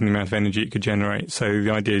far more than the amount of energy it could generate. So the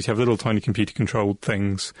idea is you have little tiny computer-controlled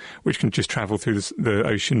things which can just travel through the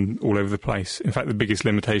ocean all over the place. In fact, the biggest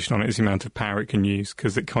limitation on it is the amount of power it can use,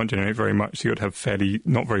 because it can't generate very much, so you've got to have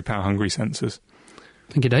not very power-hungry sensors.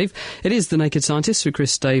 Thank you, Dave. It is The Naked Scientists with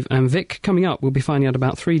Chris, Dave and Vic. Coming up, we'll be finding out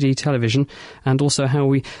about 3D television and also how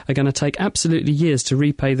we are going to take absolutely years to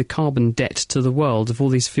repay the carbon debt to the world of all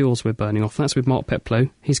these fuels we're burning off. That's with Mark Peplow.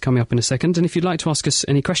 He's coming up in a second. And if you'd like to ask us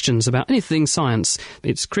any questions about anything science,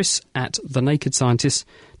 it's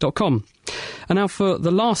chris@thenakedscientists.com. And now for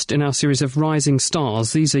the last in our series of Rising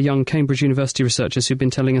Stars. These are young Cambridge University researchers who've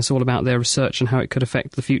been telling us all about their research and how it could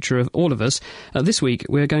affect the future of all of us. This week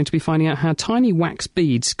we're going to be finding out how tiny wax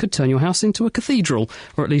beads could turn your house into a cathedral,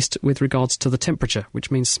 or at least with regards to the temperature, which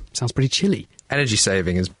sounds pretty chilly. Energy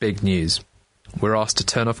saving is big news. We're asked to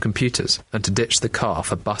turn off computers and to ditch the car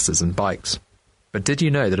for buses and bikes. But did you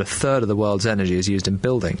know that a third of the world's energy is used in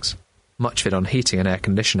buildings, much of it on heating and air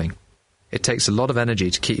conditioning? It takes a lot of energy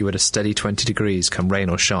to keep you at a steady 20 degrees come rain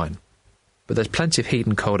or shine. But there's plenty of heat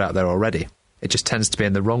and cold out there already. It just tends to be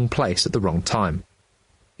in the wrong place at the wrong time.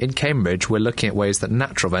 In Cambridge, we're looking at ways that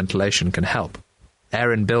natural ventilation can help.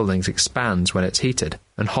 Air in buildings expands when it's heated,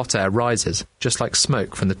 and hot air rises, just like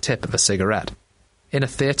smoke from the tip of a cigarette. In a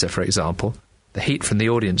theatre, for example, the heat from the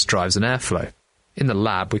audience drives an airflow. In the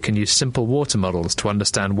lab, we can use simple water models to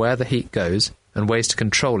understand where the heat goes and ways to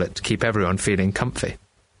control it to keep everyone feeling comfy.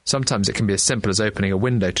 Sometimes it can be as simple as opening a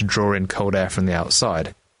window to draw in cold air from the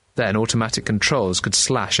outside. Then automatic controls could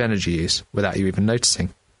slash energy use without you even noticing.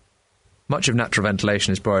 Much of natural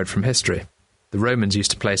ventilation is borrowed from history. The Romans used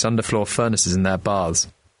to place underfloor furnaces in their baths,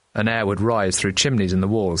 and air would rise through chimneys in the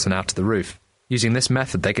walls and out to the roof. Using this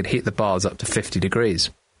method, they could heat the baths up to 50 degrees.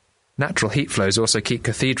 Natural heat flows also keep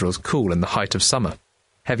cathedrals cool in the height of summer.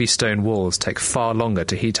 Heavy stone walls take far longer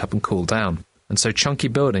to heat up and cool down, and so chunky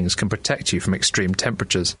buildings can protect you from extreme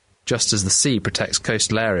temperatures, just as the sea protects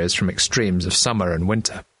coastal areas from extremes of summer and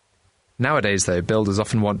winter. Nowadays, though, builders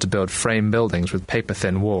often want to build frame buildings with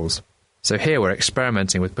paper-thin walls. So here we're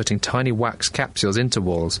experimenting with putting tiny wax capsules into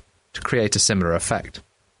walls to create a similar effect.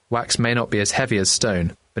 Wax may not be as heavy as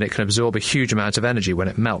stone, but it can absorb a huge amount of energy when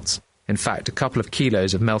it melts. In fact, a couple of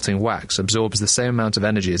kilos of melting wax absorbs the same amount of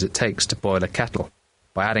energy as it takes to boil a kettle.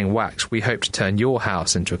 By adding wax, we hope to turn your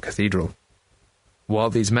house into a cathedral.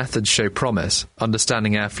 While these methods show promise,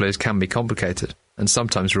 understanding airflows can be complicated, and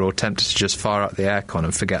sometimes we're all tempted to just fire up the aircon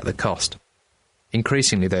and forget the cost.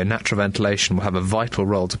 Increasingly, though, natural ventilation will have a vital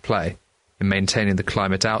role to play in maintaining the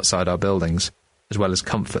climate outside our buildings, as well as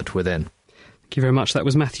comfort within. Thank you very much. That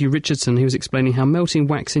was Matthew Richardson, who was explaining how melting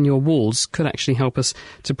wax in your walls could actually help us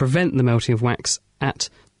to prevent the melting of ice at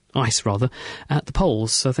the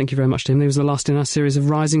poles. So thank you very much to him. He was the last in our series of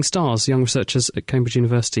Rising Stars, young researchers at Cambridge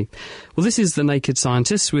University. Well, this is The Naked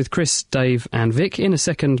Scientists with Chris, Dave and Vic. In a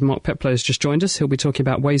second, Mark Peplow has just joined us. He'll be talking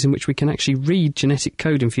about ways in which we can actually read genetic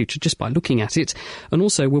code in future just by looking at it. And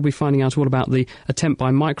also, we'll be finding out all about the attempt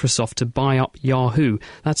by Microsoft to buy up Yahoo.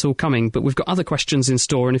 That's all coming, but we've got other questions in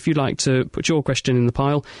store, and if you'd like to put your question in the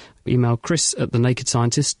pile, email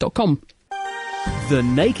chris@thenakedscientist.com. The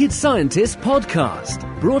Naked Scientist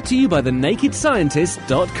Podcast, brought to you by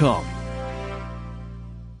thenakedscientist.com.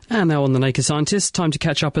 And now on The Naked Scientist, time to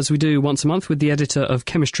catch up as we do once a month with the editor of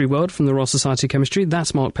Chemistry World from the Royal Society of Chemistry.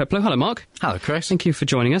 That's Mark Peplow. Hello, Mark. Hello, Chris. Thank you for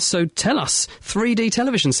joining us. So tell us, 3D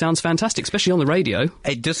television sounds fantastic, especially on the radio.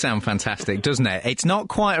 It does sound fantastic, doesn't it? It's not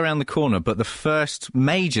quite around the corner, but the first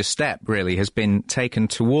major step really has been taken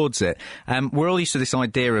towards it. We're all used to this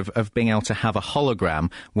idea of being able to have a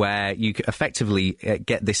hologram where you effectively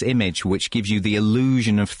get this image which gives you the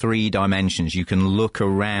illusion of 3 dimensions. You can look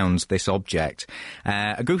around this object.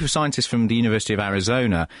 A group group of scientists from the University of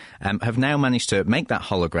Arizona have now managed to make that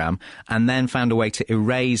hologram and then found a way to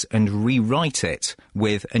erase and rewrite it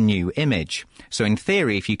with a new image. So in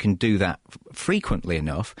theory, if you can do that frequently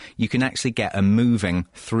enough, you can actually get a moving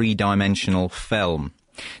three-dimensional film.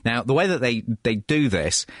 Now, the way that they do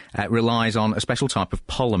this relies on a special type of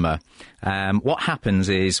polymer. What happens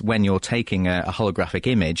is when you're taking a holographic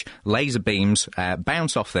image, laser beams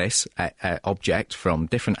bounce off this object from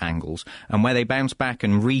different angles, and where they bounce back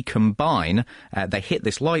and recombine, they hit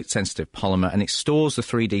this light-sensitive polymer, and it stores the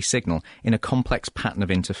 3D signal in a complex pattern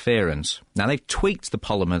of interference. Now, they've tweaked the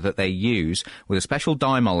polymer that they use with a special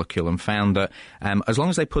dye molecule and found that as long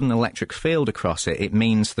as they put an electric field across it, it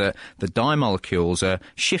means that the dye molecules are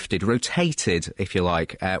shifted, rotated, if you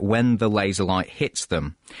like, when the laser light hits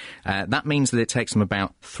them. That means that it takes them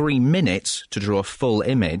about 3 minutes to draw a full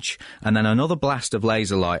image, and then another blast of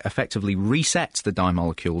laser light effectively resets the dye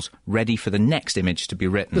molecules, ready for the next image to be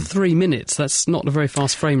written. The 3 minutes, that's not a very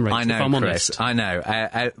fast frame rate, I know, if I'm Chris, honest. I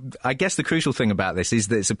know. I guess the crucial thing about this is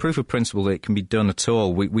that it's a proof of principle that it can be done at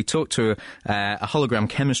all. We talked to a hologram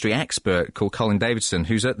chemistry expert called Colin Davidson,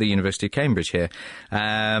 who's at the University of Cambridge here,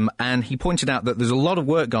 and he pointed out that there's a lot of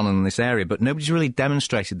work gone on in this area, but nobody's really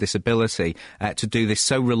demonstrated this ability to do this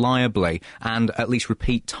so reliably and at least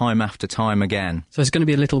repeat time after time again. So it's going to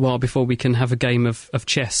be a little while before we can have a game of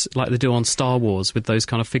chess like they do on Star Wars with those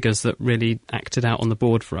kind of figures that really acted out on the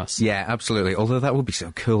board for us. Yeah, absolutely. Although that would be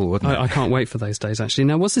so cool, wouldn't it? I can't wait for those days, actually.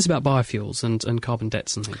 Now, what's this about biofuels and carbon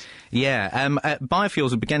debts and things? Yeah,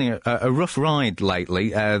 biofuels are beginning a rough ride lately.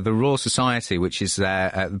 The Royal Society, which is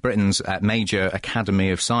Britain's major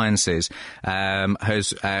academy of sciences,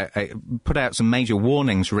 has put out some major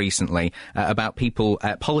warnings recently about people,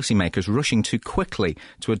 policymakers, rushing too quickly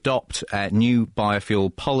to adopt new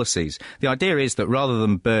biofuel policies. The idea is that rather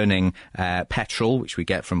than burning petrol, which we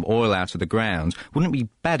get from oil out of the ground, wouldn't it be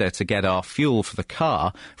better to get our fuel for the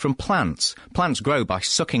car from plants? Plants grow by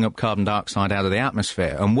sucking up carbon dioxide out of the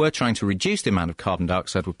atmosphere, and we're trying to reduce the amount of carbon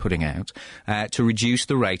dioxide we're putting out to reduce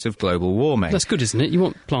the rate of global warming. That's good, isn't it? You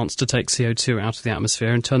want plants to take CO2 out of the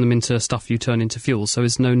atmosphere and turn them into stuff you turn into fuel, so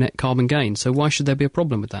there's no net carbon gain. So why should there be a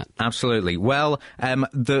problem with that? Absolutely. Well,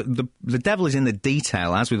 the devil is in the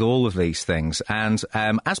detail, as with all of these things. And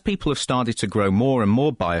as people have started to grow more and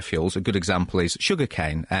more biofuels, a good example is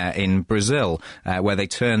sugarcane in Brazil, where they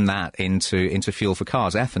turn that into fuel for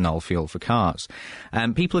cars, ethanol fuel for cars.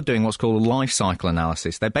 People are doing what's called a life cycle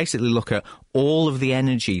analysis. They basically look at all of the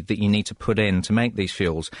energy that you need to put in to make these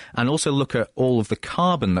fuels, and also look at all of the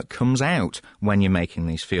carbon that comes out when you're making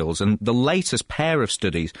these fuels. And the latest pair of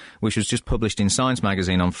studies, which was just published in Science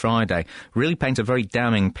magazine on Friday, really paint a very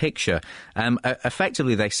damning picture.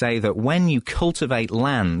 Effectively, they say that when you cultivate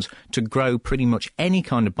land to grow pretty much any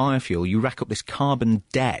kind of biofuel, you rack up this carbon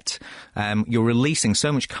debt. You're releasing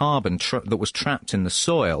so much carbon that was trapped in the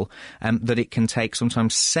soil that it can take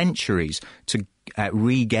sometimes centuries to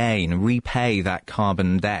repay that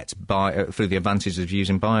carbon debt through the advantages of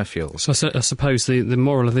using biofuels. So I suppose the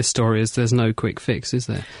moral of this story is there's no quick fix, is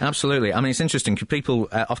there? Absolutely. I mean, it's interesting because people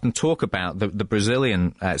often talk about the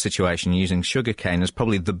Brazilian situation using sugarcane as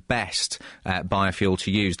probably the best biofuel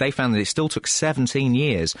to use. They found that it still took 17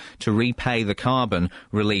 years to repay the carbon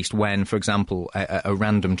released when, for example, a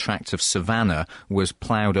random tract of savanna was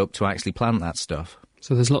ploughed up to actually plant that stuff.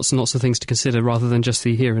 So there's lots and lots of things to consider rather than just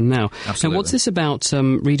the here and now. Absolutely. Now, what's this about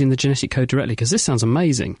reading the genetic code directly? Because this sounds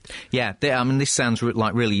amazing. Yeah, I mean, this sounds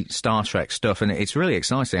like really Star Trek stuff, and it's really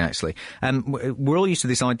exciting, actually. We're all used to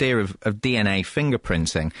this idea of DNA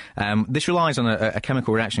fingerprinting. This relies on a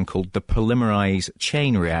chemical reaction called the polymerase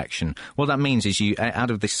chain reaction. What that means is out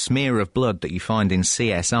of this smear of blood that you find in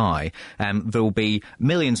CSI, there will be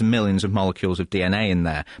millions and millions of molecules of DNA in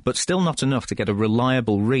there, but still not enough to get a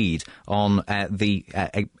reliable read on the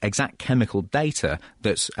exact chemical data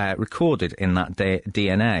that's recorded in that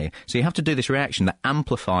DNA. So you have to do this reaction that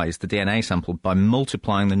amplifies the DNA sample by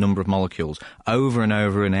multiplying the number of molecules over and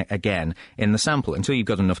over and again in the sample until you've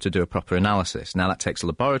got enough to do a proper analysis. Now, that takes a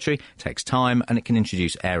laboratory, takes time, and it can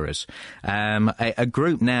introduce errors. A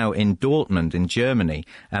group now in Dortmund in Germany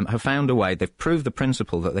have found a way, they've proved the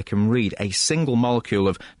principle that they can read a single molecule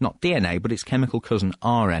of not DNA, but its chemical cousin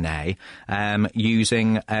RNA,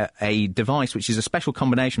 using a device which is a special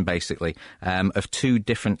combination, basically, of two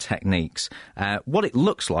different techniques. What it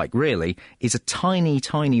looks like, really, is a tiny,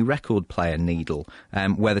 tiny record player needle,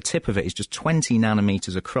 where the tip of it is just 20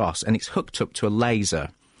 nanometers across, and it's hooked up to a laser.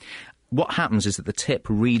 what happens is that the tip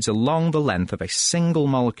reads along the length of a single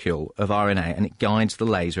molecule of RNA and it guides the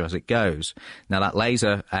laser as it goes. Now, that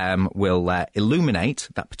laser will illuminate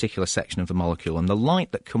that particular section of the molecule, and the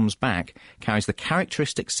light that comes back carries the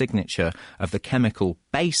characteristic signature of the chemical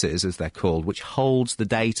bases, as they're called, which holds the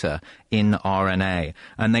data in RNA.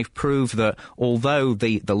 And they've proved that although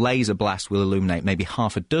the laser blast will illuminate maybe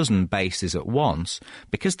half a dozen bases at once,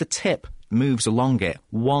 because the tip moves along it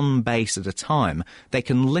one base at a time, they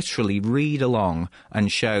can literally read along and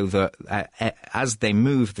show that as they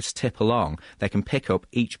move this tip along, they can pick up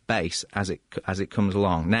each base as it comes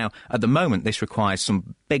along. Now, at the moment, this requires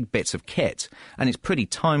some big bits of kit, and it's pretty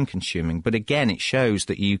time consuming, but again, it shows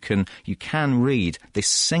that you can read this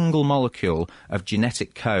single molecule of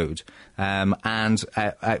genetic code, and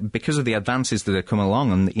because of the advances that are coming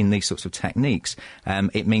along in these sorts of techniques,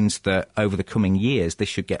 it means that over the coming years, this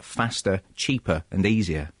should get faster, cheaper and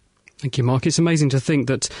easier. Thank you, Mark. It's amazing to think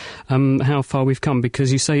that how far we've come,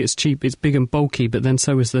 because you say it's cheap, it's big and bulky, but then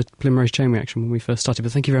so is the polymerase chain reaction when we first started.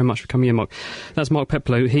 But thank you very much for coming in, Mark. That's Mark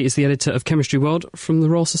Peplow. He is the editor of Chemistry World from the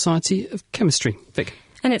Royal Society of Chemistry. Vic.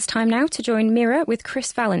 And it's time now to join Mira with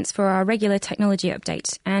Chris Vallance for our regular technology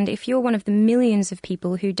update. And if you're one of the millions of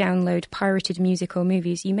people who download pirated music or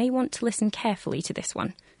movies, you may want to listen carefully to this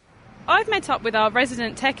one. I've met up with our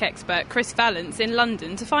resident tech expert, Chris Vallance, in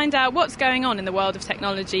London to find out what's going on in the world of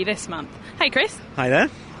technology this month. Hey, Chris. Hi there.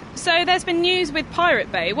 So there's been news with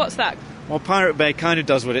Pirate Bay. What's that? Well, Pirate Bay kind of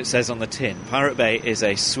does what it says on the tin. Pirate Bay is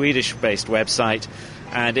a Swedish-based website,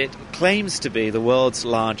 and it claims to be the world's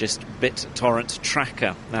largest BitTorrent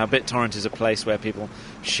tracker. Now, BitTorrent is a place where people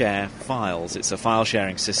share files. It's a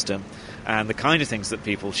file-sharing system. And the kind of things that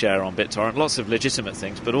people share on BitTorrent, lots of legitimate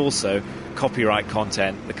things, but also copyright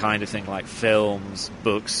content, the kind of thing like films,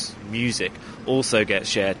 books, music, also gets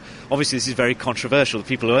shared. Obviously, this is very controversial. The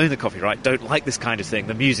people who own the copyright don't like this kind of thing,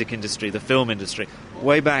 the music industry, the film industry.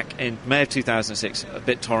 Way back in May of 2006,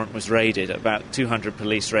 BitTorrent was raided. About 200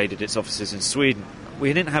 police raided its offices in Sweden.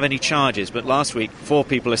 We didn't have any charges, but last week 4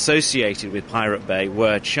 people associated with Pirate Bay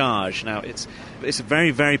were charged. Now, it's a very,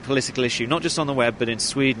 very political issue, not just on the web, but in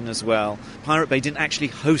Sweden as well. Pirate Bay didn't actually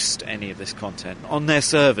host any of this content. On their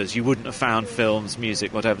servers, you wouldn't have found films,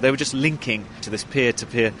 music, whatever. They were just linking to this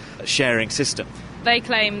peer-to-peer sharing system. They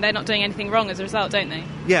claim they're not doing anything wrong as a result, don't they?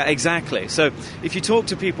 Yeah, exactly. So if you talk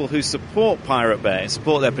to people who support Pirate Bay and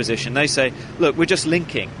support their position, they say, look, we're just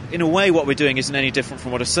linking. In a way, what we're doing isn't any different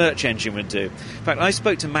from what a search engine would do. In fact, I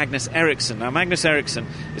spoke to Magnus Eriksson. Now, Magnus Eriksson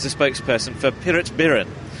is a spokesperson for Piratbyrån,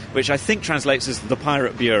 which I think translates as the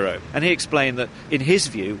Pirate Bureau. And he explained that, in his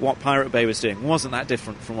view, what Pirate Bay was doing wasn't that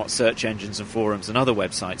different from what search engines and forums and other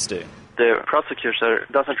websites do. The prosecutor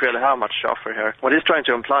doesn't really have much to offer here. What he's trying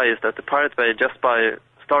to imply is that the Pirate Bay, just by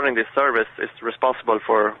starting this service, is responsible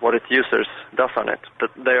for what its users does on it,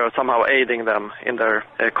 that they are somehow aiding them in their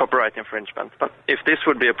copyright infringement. But if this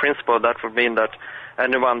would be a principle, that would mean that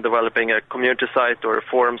anyone developing a community site or a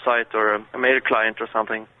forum site or a mail client or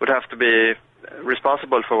something would have to be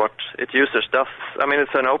responsible for what its users does. I mean,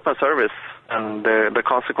 it's an open service, and the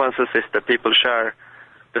consequences is that people share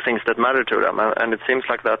the things that matter to them, and it seems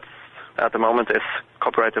like that at the moment is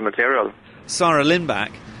copyrighted material. Sarah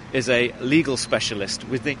Lindback is a legal specialist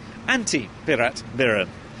with the Anti-Piratbyrån.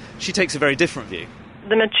 She takes a very different view.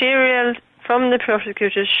 The material from the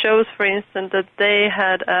prosecutors shows, for instance, that they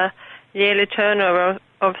had a yearly turnover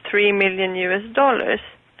of $3 million,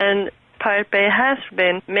 and Pirate Bay has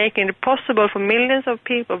been making it possible for millions of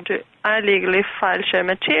people to illegally file share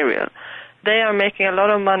material. They are making a lot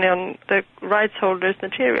of money on the rights holders'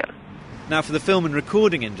 material. Now, for the film and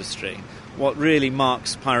recording industry, what really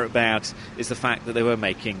marks Pirate Bay out is the fact that they were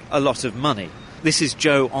making a lot of money. This is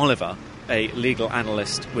Joe Oliver, a legal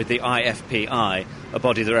analyst with the IFPI, a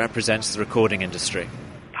body that represents the recording industry.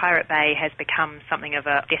 Pirate Bay has become something of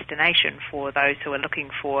a destination for those who are looking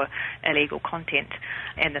for illegal content,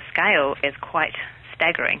 and the scale is quite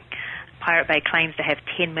staggering. Pirate Bay claims to have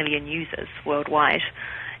 10 million users worldwide.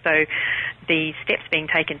 So the steps being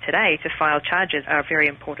taken today to file charges are very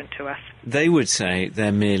important to us. They would say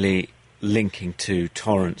they're merely linking to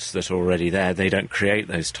torrents that are already there. They don't create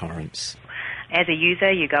those torrents. As a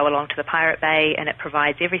user, you go along to the Pirate Bay and it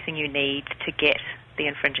provides everything you need to get the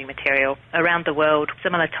infringing material. Around the world,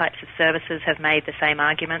 similar types of services have made the same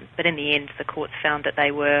argument, but in the end the courts found that they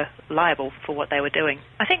were liable for what they were doing.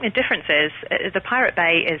 I think the difference is the Pirate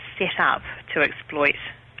Bay is set up to exploit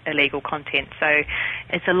illegal content, so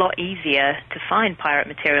it's a lot easier to find pirate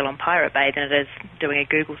material on Pirate Bay than it is doing a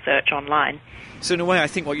Google search online. So in a way, I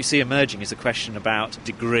think what you see emerging is a question about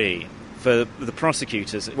degree. For the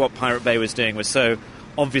prosecutors, what Pirate Bay was doing was so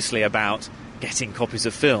obviously about getting copies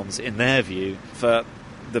of films, in their view. For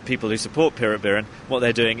the people who support Pirate Biran, what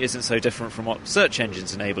they're doing isn't so different from what search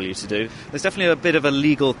engines enable you to do. There's definitely a bit of a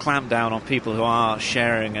legal clampdown on people who are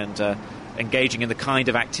sharing and engaging in the kind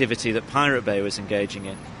of activity that Pirate Bay was engaging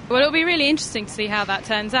in. Well, it'll be really interesting to see how that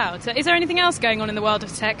turns out. Is there anything else going on in the world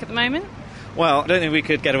of tech at the moment? Well, I don't think we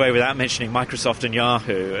could get away without mentioning Microsoft and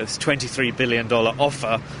Yahoo. It's a $23 billion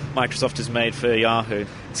offer Microsoft has made for Yahoo.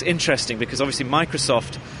 It's interesting because obviously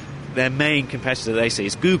Microsoft, their main competitor they see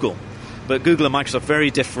is Google. But Google and Microsoft,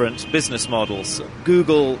 very different business models.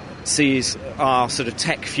 Google sees our sort of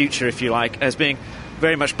tech future, if you like, as being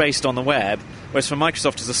very much based on the web, whereas for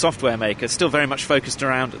Microsoft as a software maker, it's still very much focused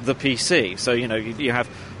around the PC. So, you have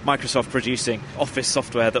Microsoft producing Office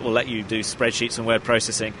software that will let you do spreadsheets and word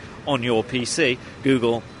processing on your PC.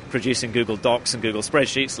 Google producing Google Docs and Google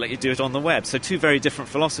Spreadsheets let you do it on the web. So two very different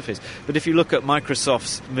philosophies. But if you look at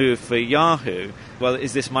Microsoft's move for Yahoo, well,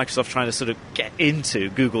 is this Microsoft trying to sort of get into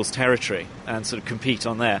Google's territory and sort of compete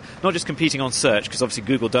on there? Not just competing on search, because obviously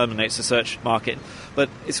Google dominates the search market, but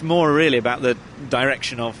it's more really about the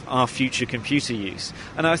direction of our future computer use.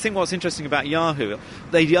 And I think what's interesting about Yahoo,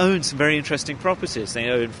 they own some very interesting properties. They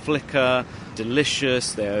own Flickr,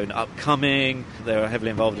 Delicious, they own Upcoming, they're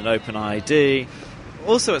heavily involved in OpenID.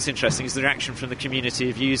 Also, what's interesting is the reaction from the community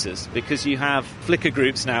of users, because you have Flickr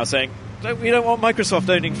groups now saying, we don't want Microsoft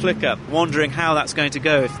owning Flickr, wondering how that's going to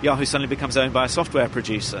go if Yahoo suddenly becomes owned by a software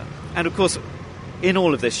producer. And of course, in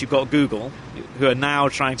all of this, you've got Google, who are now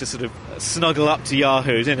trying to sort of snuggle up to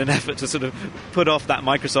Yahoo in an effort to sort of put off that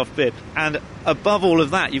Microsoft bid. And above all of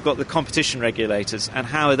that, you've got the competition regulators, and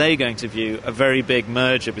how are they going to view a very big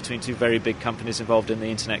merger between two very big companies involved in the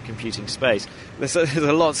internet computing space? There's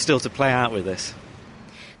a lot still to play out with this.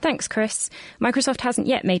 Thanks, Chris. Microsoft hasn't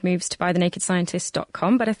yet made moves to buy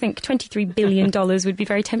thenakedscientist.com, but I think $23 billion would be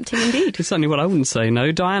very tempting indeed. It's certainly what I wouldn't say,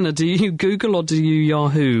 no. Diana, do you Google or do you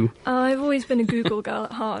Yahoo? I've always been a Google girl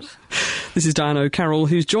at heart. This is Diana O'Carroll,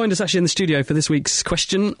 who's joined us actually in the studio for this week's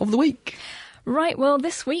Question of the Week. Right, well,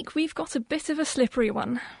 this week we've got a bit of a slippery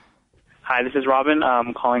one. Hi, this is Robin.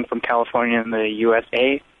 I'm calling from California in the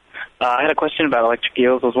USA. I had a question about electric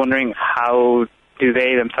eels. I was wondering how do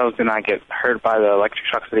they themselves do not get hurt by the electric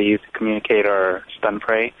shocks that they use to communicate or stun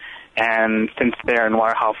prey? And since they're in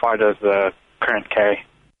water, how far does the current carry?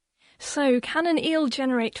 So, can an eel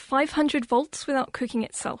generate 500 volts without cooking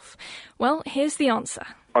itself? Well, here's the answer.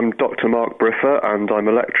 I'm Dr. Mark Briffer, and I'm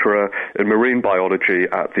a lecturer in marine biology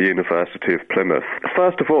at the University of Plymouth.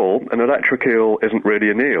 First of all, an electric eel isn't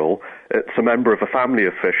really an eel. It's a member of a family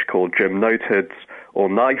of fish called gymnotids, or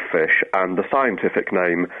knifefish, and the scientific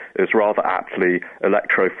name is rather aptly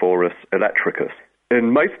Electrophorus electricus.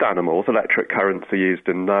 In most animals, electric currents are used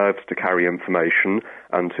in nerves to carry information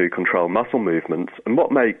and to control muscle movements, and what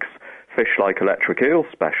makes fish like electric eels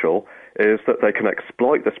special is that they can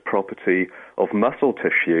exploit this property of muscle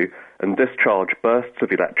tissue and discharge bursts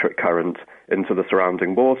of electric current into the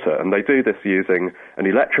surrounding water, and they do this using an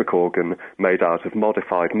electric organ made out of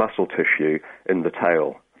modified muscle tissue in the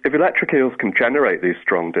tail. If electric eels can generate these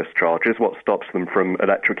strong discharges, what stops them from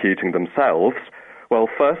electrocuting themselves? Well,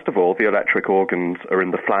 first of all, the electric organs are in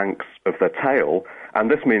the flanks of their tail, and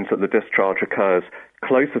this means that the discharge occurs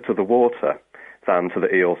closer to the water than to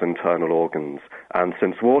the eel's internal organs. And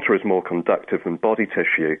since water is more conductive than body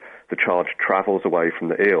tissue, the charge travels away from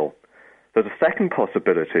the eel. There's a second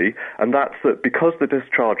possibility, and that's that because the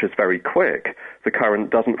discharge is very quick, the current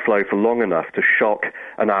doesn't flow for long enough to shock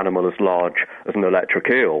an animal as large as an electric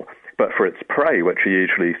eel. But for its prey, which are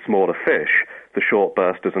usually smaller fish, the short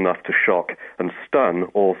burst is enough to shock and stun,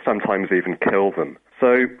 or sometimes even kill them.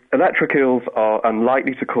 So electric eels are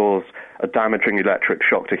unlikely to cause a damaging electric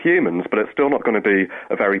shock to humans, but it's still not going to be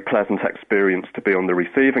a very pleasant experience to be on the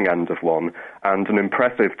receiving end of one, and an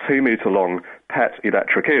impressive 2-metre-long pet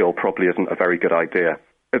electric eel probably isn't a very good idea.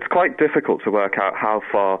 It's quite difficult to work out how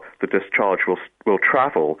far the discharge will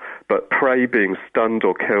travel, but prey being stunned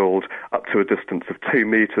or killed up to a distance of 2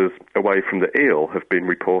 metres away from the eel have been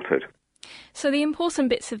reported. So the important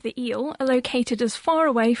bits of the eel are located as far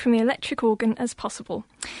away from the electric organ as possible.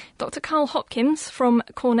 Dr. Carl Hopkins from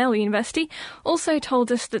Cornell University also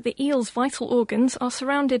told us that the eel's vital organs are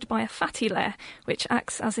surrounded by a fatty layer, which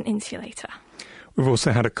acts as an insulator. We've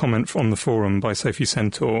also had a comment on the forum by Sophie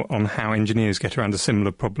Centaur on how engineers get around a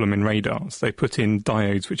similar problem in radars. They put in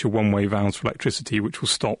diodes, which are one-way valves for electricity, which will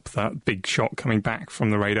stop that big shock coming back from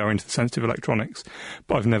the radar into the sensitive electronics.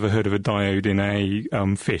 But I've never heard of a diode in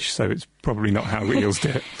a fish, so it's probably not how eels do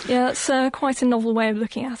it. Yeah, that's quite a novel way of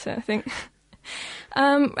looking at it, I think.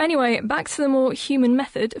 Anyway, back to the more human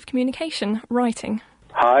method of communication, writing.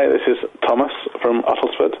 Hi, this is Thomas from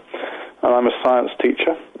Uttlesford, and I'm a science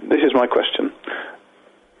teacher. This is my question.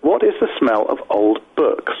 what is the smell of old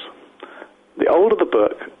books? The older the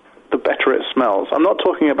book, the better it smells. I'm not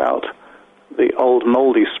talking about the old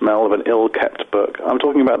mouldy smell of an ill-kept book. I'm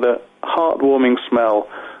talking about the heartwarming smell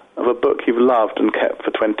of a book you've loved and kept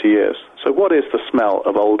for 20 years. So what is the smell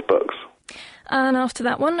of old books? And after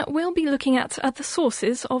that one, we'll be looking at the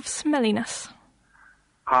sources of smelliness.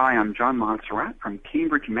 Hi, I'm John Montserrat from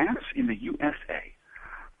Cambridge, Mass. in the USA.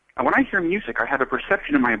 When I hear music, I have a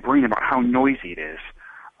perception in my brain about how noisy it is.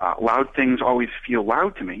 Loud things always feel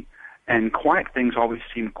loud to me, and quiet things always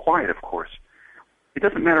seem quiet, of course. It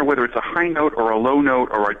doesn't matter whether it's a high note or a low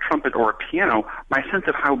note or a trumpet or a piano, my sense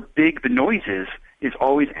of how big the noise is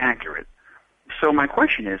always accurate. So my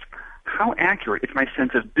question is, how accurate is my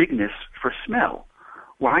sense of bigness for smell?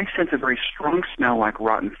 When I sense a very strong smell like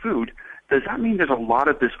rotten food, does that mean there's a lot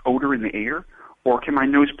of this odor in the air? Or can my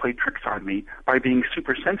nose play tricks on me by being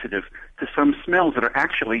super sensitive to some smells that are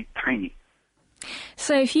actually tiny?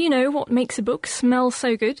 So if you know what makes a book smell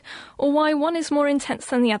so good, or why one is more intense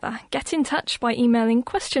than the other, get in touch by emailing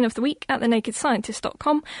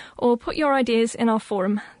questionoftheweek@thenakedscientist.com or put your ideas in our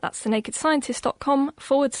forum. That's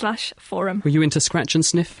thenakedscientist.com/forum. Were you into scratch and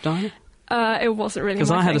sniff, Diana? It wasn't really my Because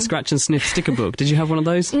I had a thing. scratch and sniff sticker book. Did you have one of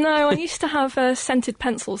those? No, I used to have scented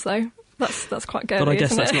pencils, though. That's quite girly, But I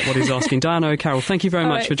guess isn't that's it? not what he's asking. Diana O'Carroll, thank you very All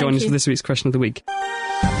much right, for joining us thank for you. this week's Question of the Week.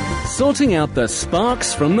 Sorting out the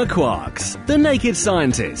sparks from the quarks. The Naked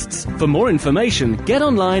Scientists. For more information, get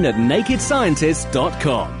online at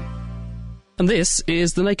nakedscientists.com. And this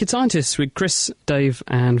is The Naked Scientists with Chris, Dave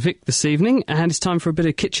and Vic this evening. And it's time for a bit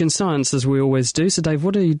of kitchen science, as we always do. So, Dave,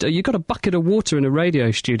 what do you do? You've got a bucket of water in a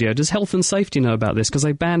radio studio. Does Health and Safety know about this? Because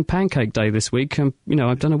they banned Pancake Day this week. I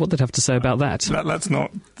don't know what they'd have to say about that. Let's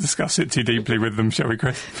not discuss it too deeply with them, shall we,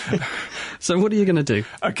 Chris? So what are you going to do?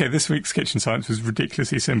 OK, this week's kitchen science was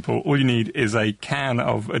ridiculously simple. All you need is a can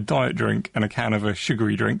of a diet drink and a can of a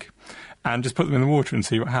sugary drink, and just put them in the water and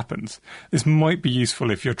see what happens. This might be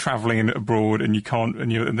useful if you're travelling abroad and you can't,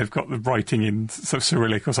 and they've got the writing in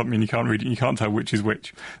Cyrillic or something and you can't read it and you can't tell which is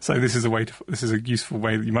which. So this is a useful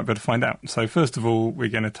way that you might be able to find out. So first of all, we're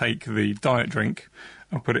going to take the diet drink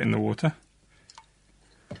and put it in the water.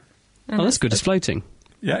 Oh, that's good. It's floating.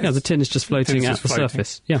 Yeah, the tin is just floating at the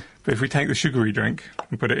surface. Yeah. But if we take the sugary drink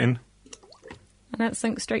and put it in, And that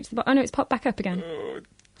sunk straight to the bottom. Oh no, it's popped back up again.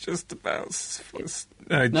 just about. It's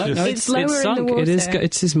lower in the water.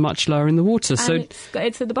 It is much lower in the water. So And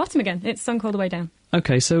it's at the bottom again. It's sunk all the way down.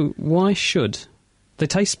 okay, so why should they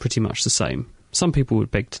taste pretty much the same? Some people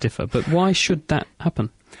would beg to differ, but why should that happen?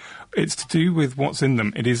 it's to do with what's in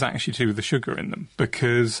them. It is actually to do with the sugar in them,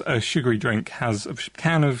 because a sugary drink has a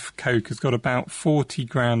can of Coke has got about 40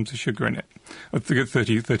 grams of sugar in it.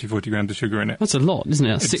 40 grams of sugar in it. That's a lot, isn't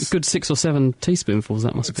it? A good 6 or 7 teaspoonfuls,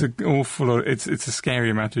 that must be. It's an awful lot. It's a scary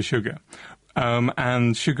amount of sugar.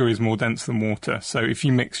 And sugar is more dense than water. So if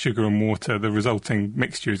you mix sugar and water, the resulting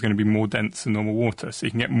mixture is going to be more dense than normal water. So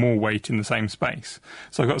you can get more weight in the same space.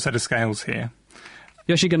 So I've got a set of scales here.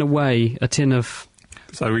 You're actually going to weigh a tin of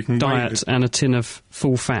diet and a tin of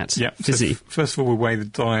full-fat fizzy. So first of all, we'll weigh the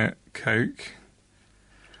Diet Coke,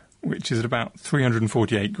 which is at about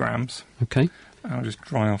 348 grams. Okay. I'll just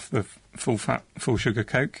dry off the full sugar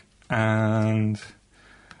Coke, and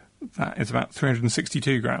that is about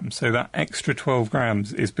 362 grams. So that extra 12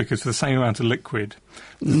 grams is because for the same amount of liquid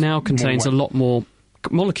now contains a lot more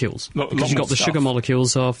molecules, because you've got the sugar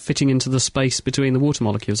molecules are fitting into the space between the water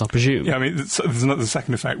molecules, I presume. Yeah, I mean, there's another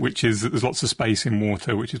second effect, which is that there's lots of space in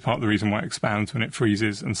water, which is part of the reason why it expands when it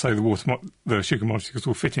freezes, and so the sugar molecules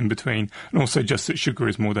will fit in between, and also just that sugar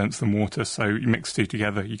is more dense than water, so you mix two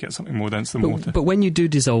together, you get something more dense than water. But when you do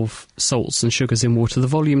dissolve salts and sugars in water, the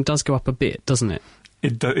volume does go up a bit, doesn't it?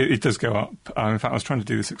 It does go up. In fact, I was trying to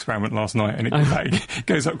do this experiment last night, and it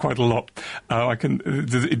goes up quite a lot. I think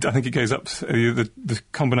it goes up. The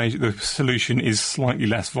combination, the solution is slightly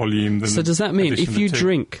less volume than. So does that mean if you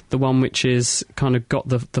drink the one which is kind of got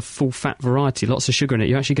the full fat variety, lots of sugar in it,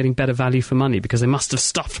 you're actually getting better value for money because they must have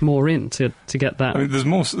stuffed more in to get that? I mean,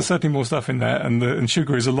 there's certainly more stuff in there, and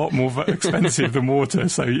sugar is a lot more expensive than water.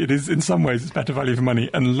 So it is, in some ways, it's better value for money,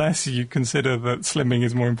 unless you consider that slimming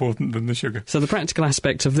is more important than the sugar. So the practical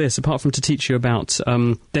aspect of this, apart from to teach you about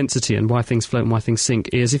density and why things float and why things sink,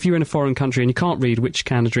 is if you're in a foreign country and you can't read which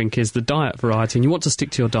can of drink is the diet variety and you want to stick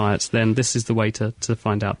to your diet, then this is the way to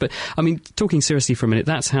find out. But, I mean, talking seriously for a minute,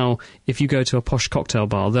 that's how, if you go to a posh cocktail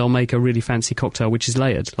bar, they'll make a really fancy cocktail which is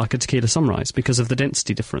layered, like a tequila sunrise, because of the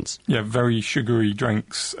density difference. Yeah, very sugary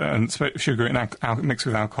drinks, and sugar mixed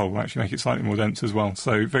with alcohol will actually make it slightly more dense as well.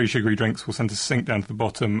 So very sugary drinks will tend to sink down to the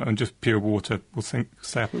bottom, and just pure water will stay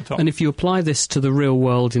up at the top. And if you apply this to the real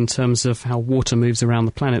world in terms of how water moves around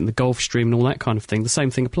the planet and the Gulf Stream and all that kind of thing, the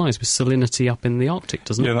same thing applies with salinity up in the Arctic,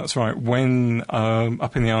 doesn't it? Yeah, that's right. When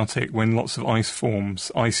up in the Arctic, when lots of ice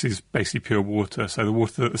forms, ice is basically pure water, so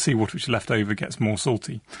the seawater which is left over gets more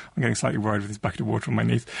salty. I'm getting slightly worried with this bucket of water on my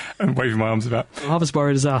knees and waving my arms about. Half as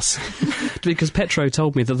worried as us, because Petro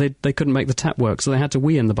told me that they couldn't make the tap work, so they had to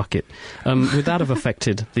wee in the bucket. Would that have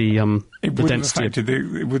affected the density?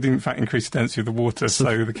 It would in fact increase the density of the water,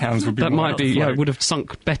 so the cans would be. That might be. Yeah, it would have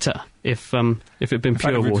sunk better if it had been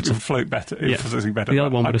pure water. It would float better. Yeah. Better. The other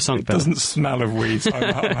one would have sunk better. It doesn't smell of wee, so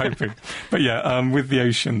I'm hoping. But yeah, with the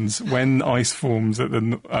oceans, when ice forms at the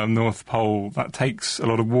North Pole, that takes a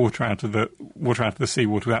lot of water out of the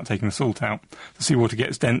seawater without taking the salt out. The seawater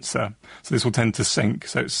gets denser, so this will tend to sink.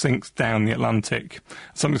 So it sinks down the Atlantic.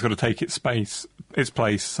 Something's got to take its place.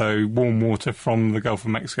 So warm water from the Gulf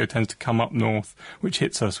of Mexico tends to come up north, which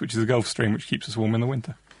hits us, which is the Gulf Stream, which keeps us warm in the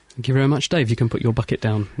winter. Thank you very much, Dave. You can put your bucket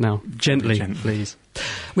down now. Gently, please.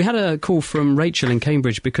 We had a call from Rachel in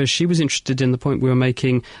Cambridge because she was interested in the point we were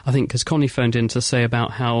making, I think, because Connie phoned in to say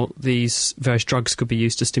about how these various drugs could be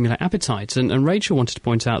used to stimulate appetite. And Rachel wanted to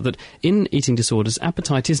point out that in eating disorders,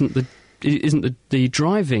 appetite isn't the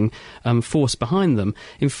driving force behind them.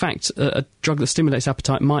 In fact, a drug that stimulates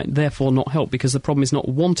appetite might therefore not help, because the problem is not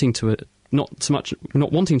so much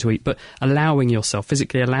not wanting to eat, but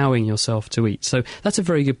physically allowing yourself to eat. So that's a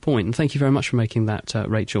very good point, and thank you very much for making that,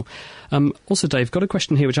 Rachel. Also, Dave, got a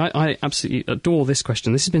question here, which I absolutely adore this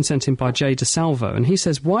question. This has been sent in by Jay DeSalvo, and he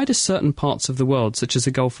says, why do certain parts of the world, such as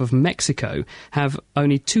the Gulf of Mexico, have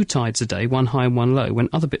only 2 tides a day, 1 high and 1 low, when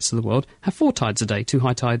other bits of the world have 4 tides a day, 2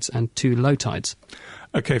 high tides and 2 low tides?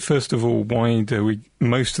 Okay, first of all, why do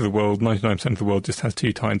most of the world, 99% of the world, just has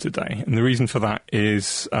 2 tides a day? And the reason for that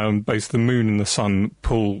is both the moon and the sun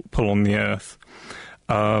pull on the Earth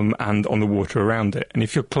and on the water around it. And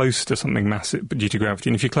if you're close to something massive due to gravity,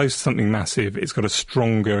 and if you're close to something massive, it's got a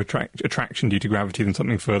stronger attraction due to gravity than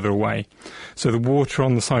something further away. So the water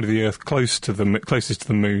on the side of the Earth closest to the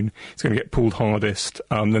moon is going to get pulled hardest.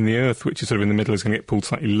 Then the Earth, which is sort of in the middle, is going to get pulled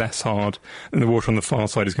slightly less hard. And the water on the far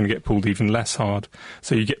side is going to get pulled even less hard.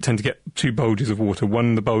 So you tend to get 2 bulges of water,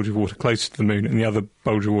 one the bulge of water closest to the moon and the other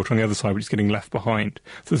bulge of water on the other side, which is getting left behind.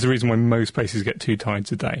 So that's the reason why most places get 2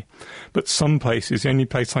 tides a day. But some places, the only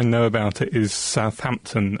place I know about it is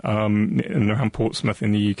Southampton and around Portsmouth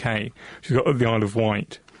in the UK, which has got the Isle of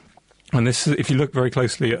Wight. And this is, if you look very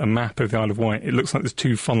closely at a map of the Isle of Wight, it looks like there's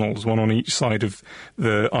 2 funnels, one on each side of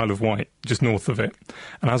the Isle of Wight, just north of it.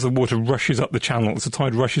 And as the water rushes up the channel, as the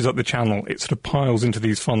tide rushes up the channel, it sort of piles into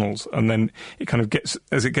these funnels, and then it kind of gets,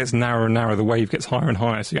 as it gets narrower and narrower, the wave gets higher and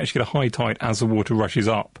higher, so you actually get a high tide as the water rushes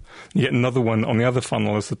up. You get another one on the other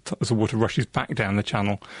funnel as the water rushes back down the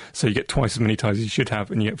channel, so you get twice as many tides as you should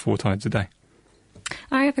have, and you get 4 tides a day.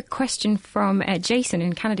 I have a question from Jason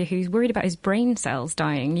in Canada, who's worried about his brain cells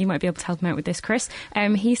dying. You might be able to help him out with this, Chris.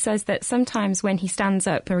 He says that sometimes when he stands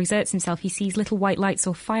up or exerts himself, he sees little white lights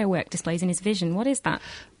or firework displays in his vision. What is that?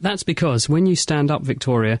 That's because when you stand up,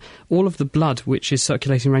 Victoria, all of the blood which is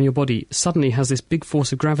circulating around your body suddenly has this big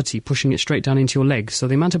force of gravity pushing it straight down into your legs. So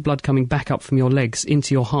the amount of blood coming back up from your legs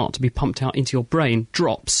into your heart to be pumped out into your brain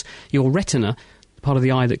drops. Your retina, part of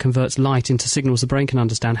the eye that converts light into signals the brain can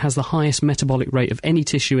understand, has the highest metabolic rate of any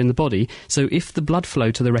tissue in the body. So if the blood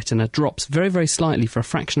flow to the retina drops very, very slightly for a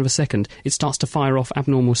fraction of a second, it starts to fire off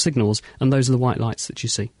abnormal signals, and those are the white lights that you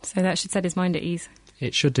see. So that should set his mind at ease.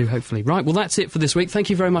 It should do, hopefully. Right, well, that's it for this week. Thank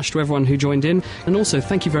you very much to everyone who joined in. And also,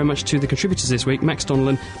 thank you very much to the contributors this week, Max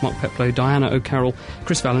Donnellan, Mark Peplow, Diana O'Carroll,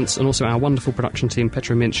 Chris Vallance, and also our wonderful production team,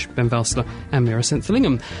 Petra Minch, Ben Valsler, and Mira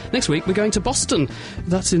Senthillingham. Next week, we're going to Boston.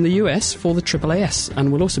 That's in the US for the AAAS.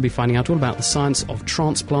 And we'll also be finding out all about the science of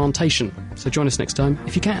transplantation. So join us next time,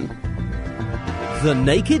 if you can. The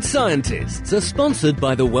Naked Scientists are sponsored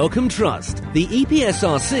by the Wellcome Trust, the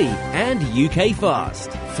EPSRC, and UK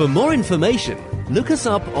Fast. For more information, look us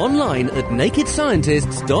up online at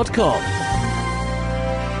nakedscientists.com.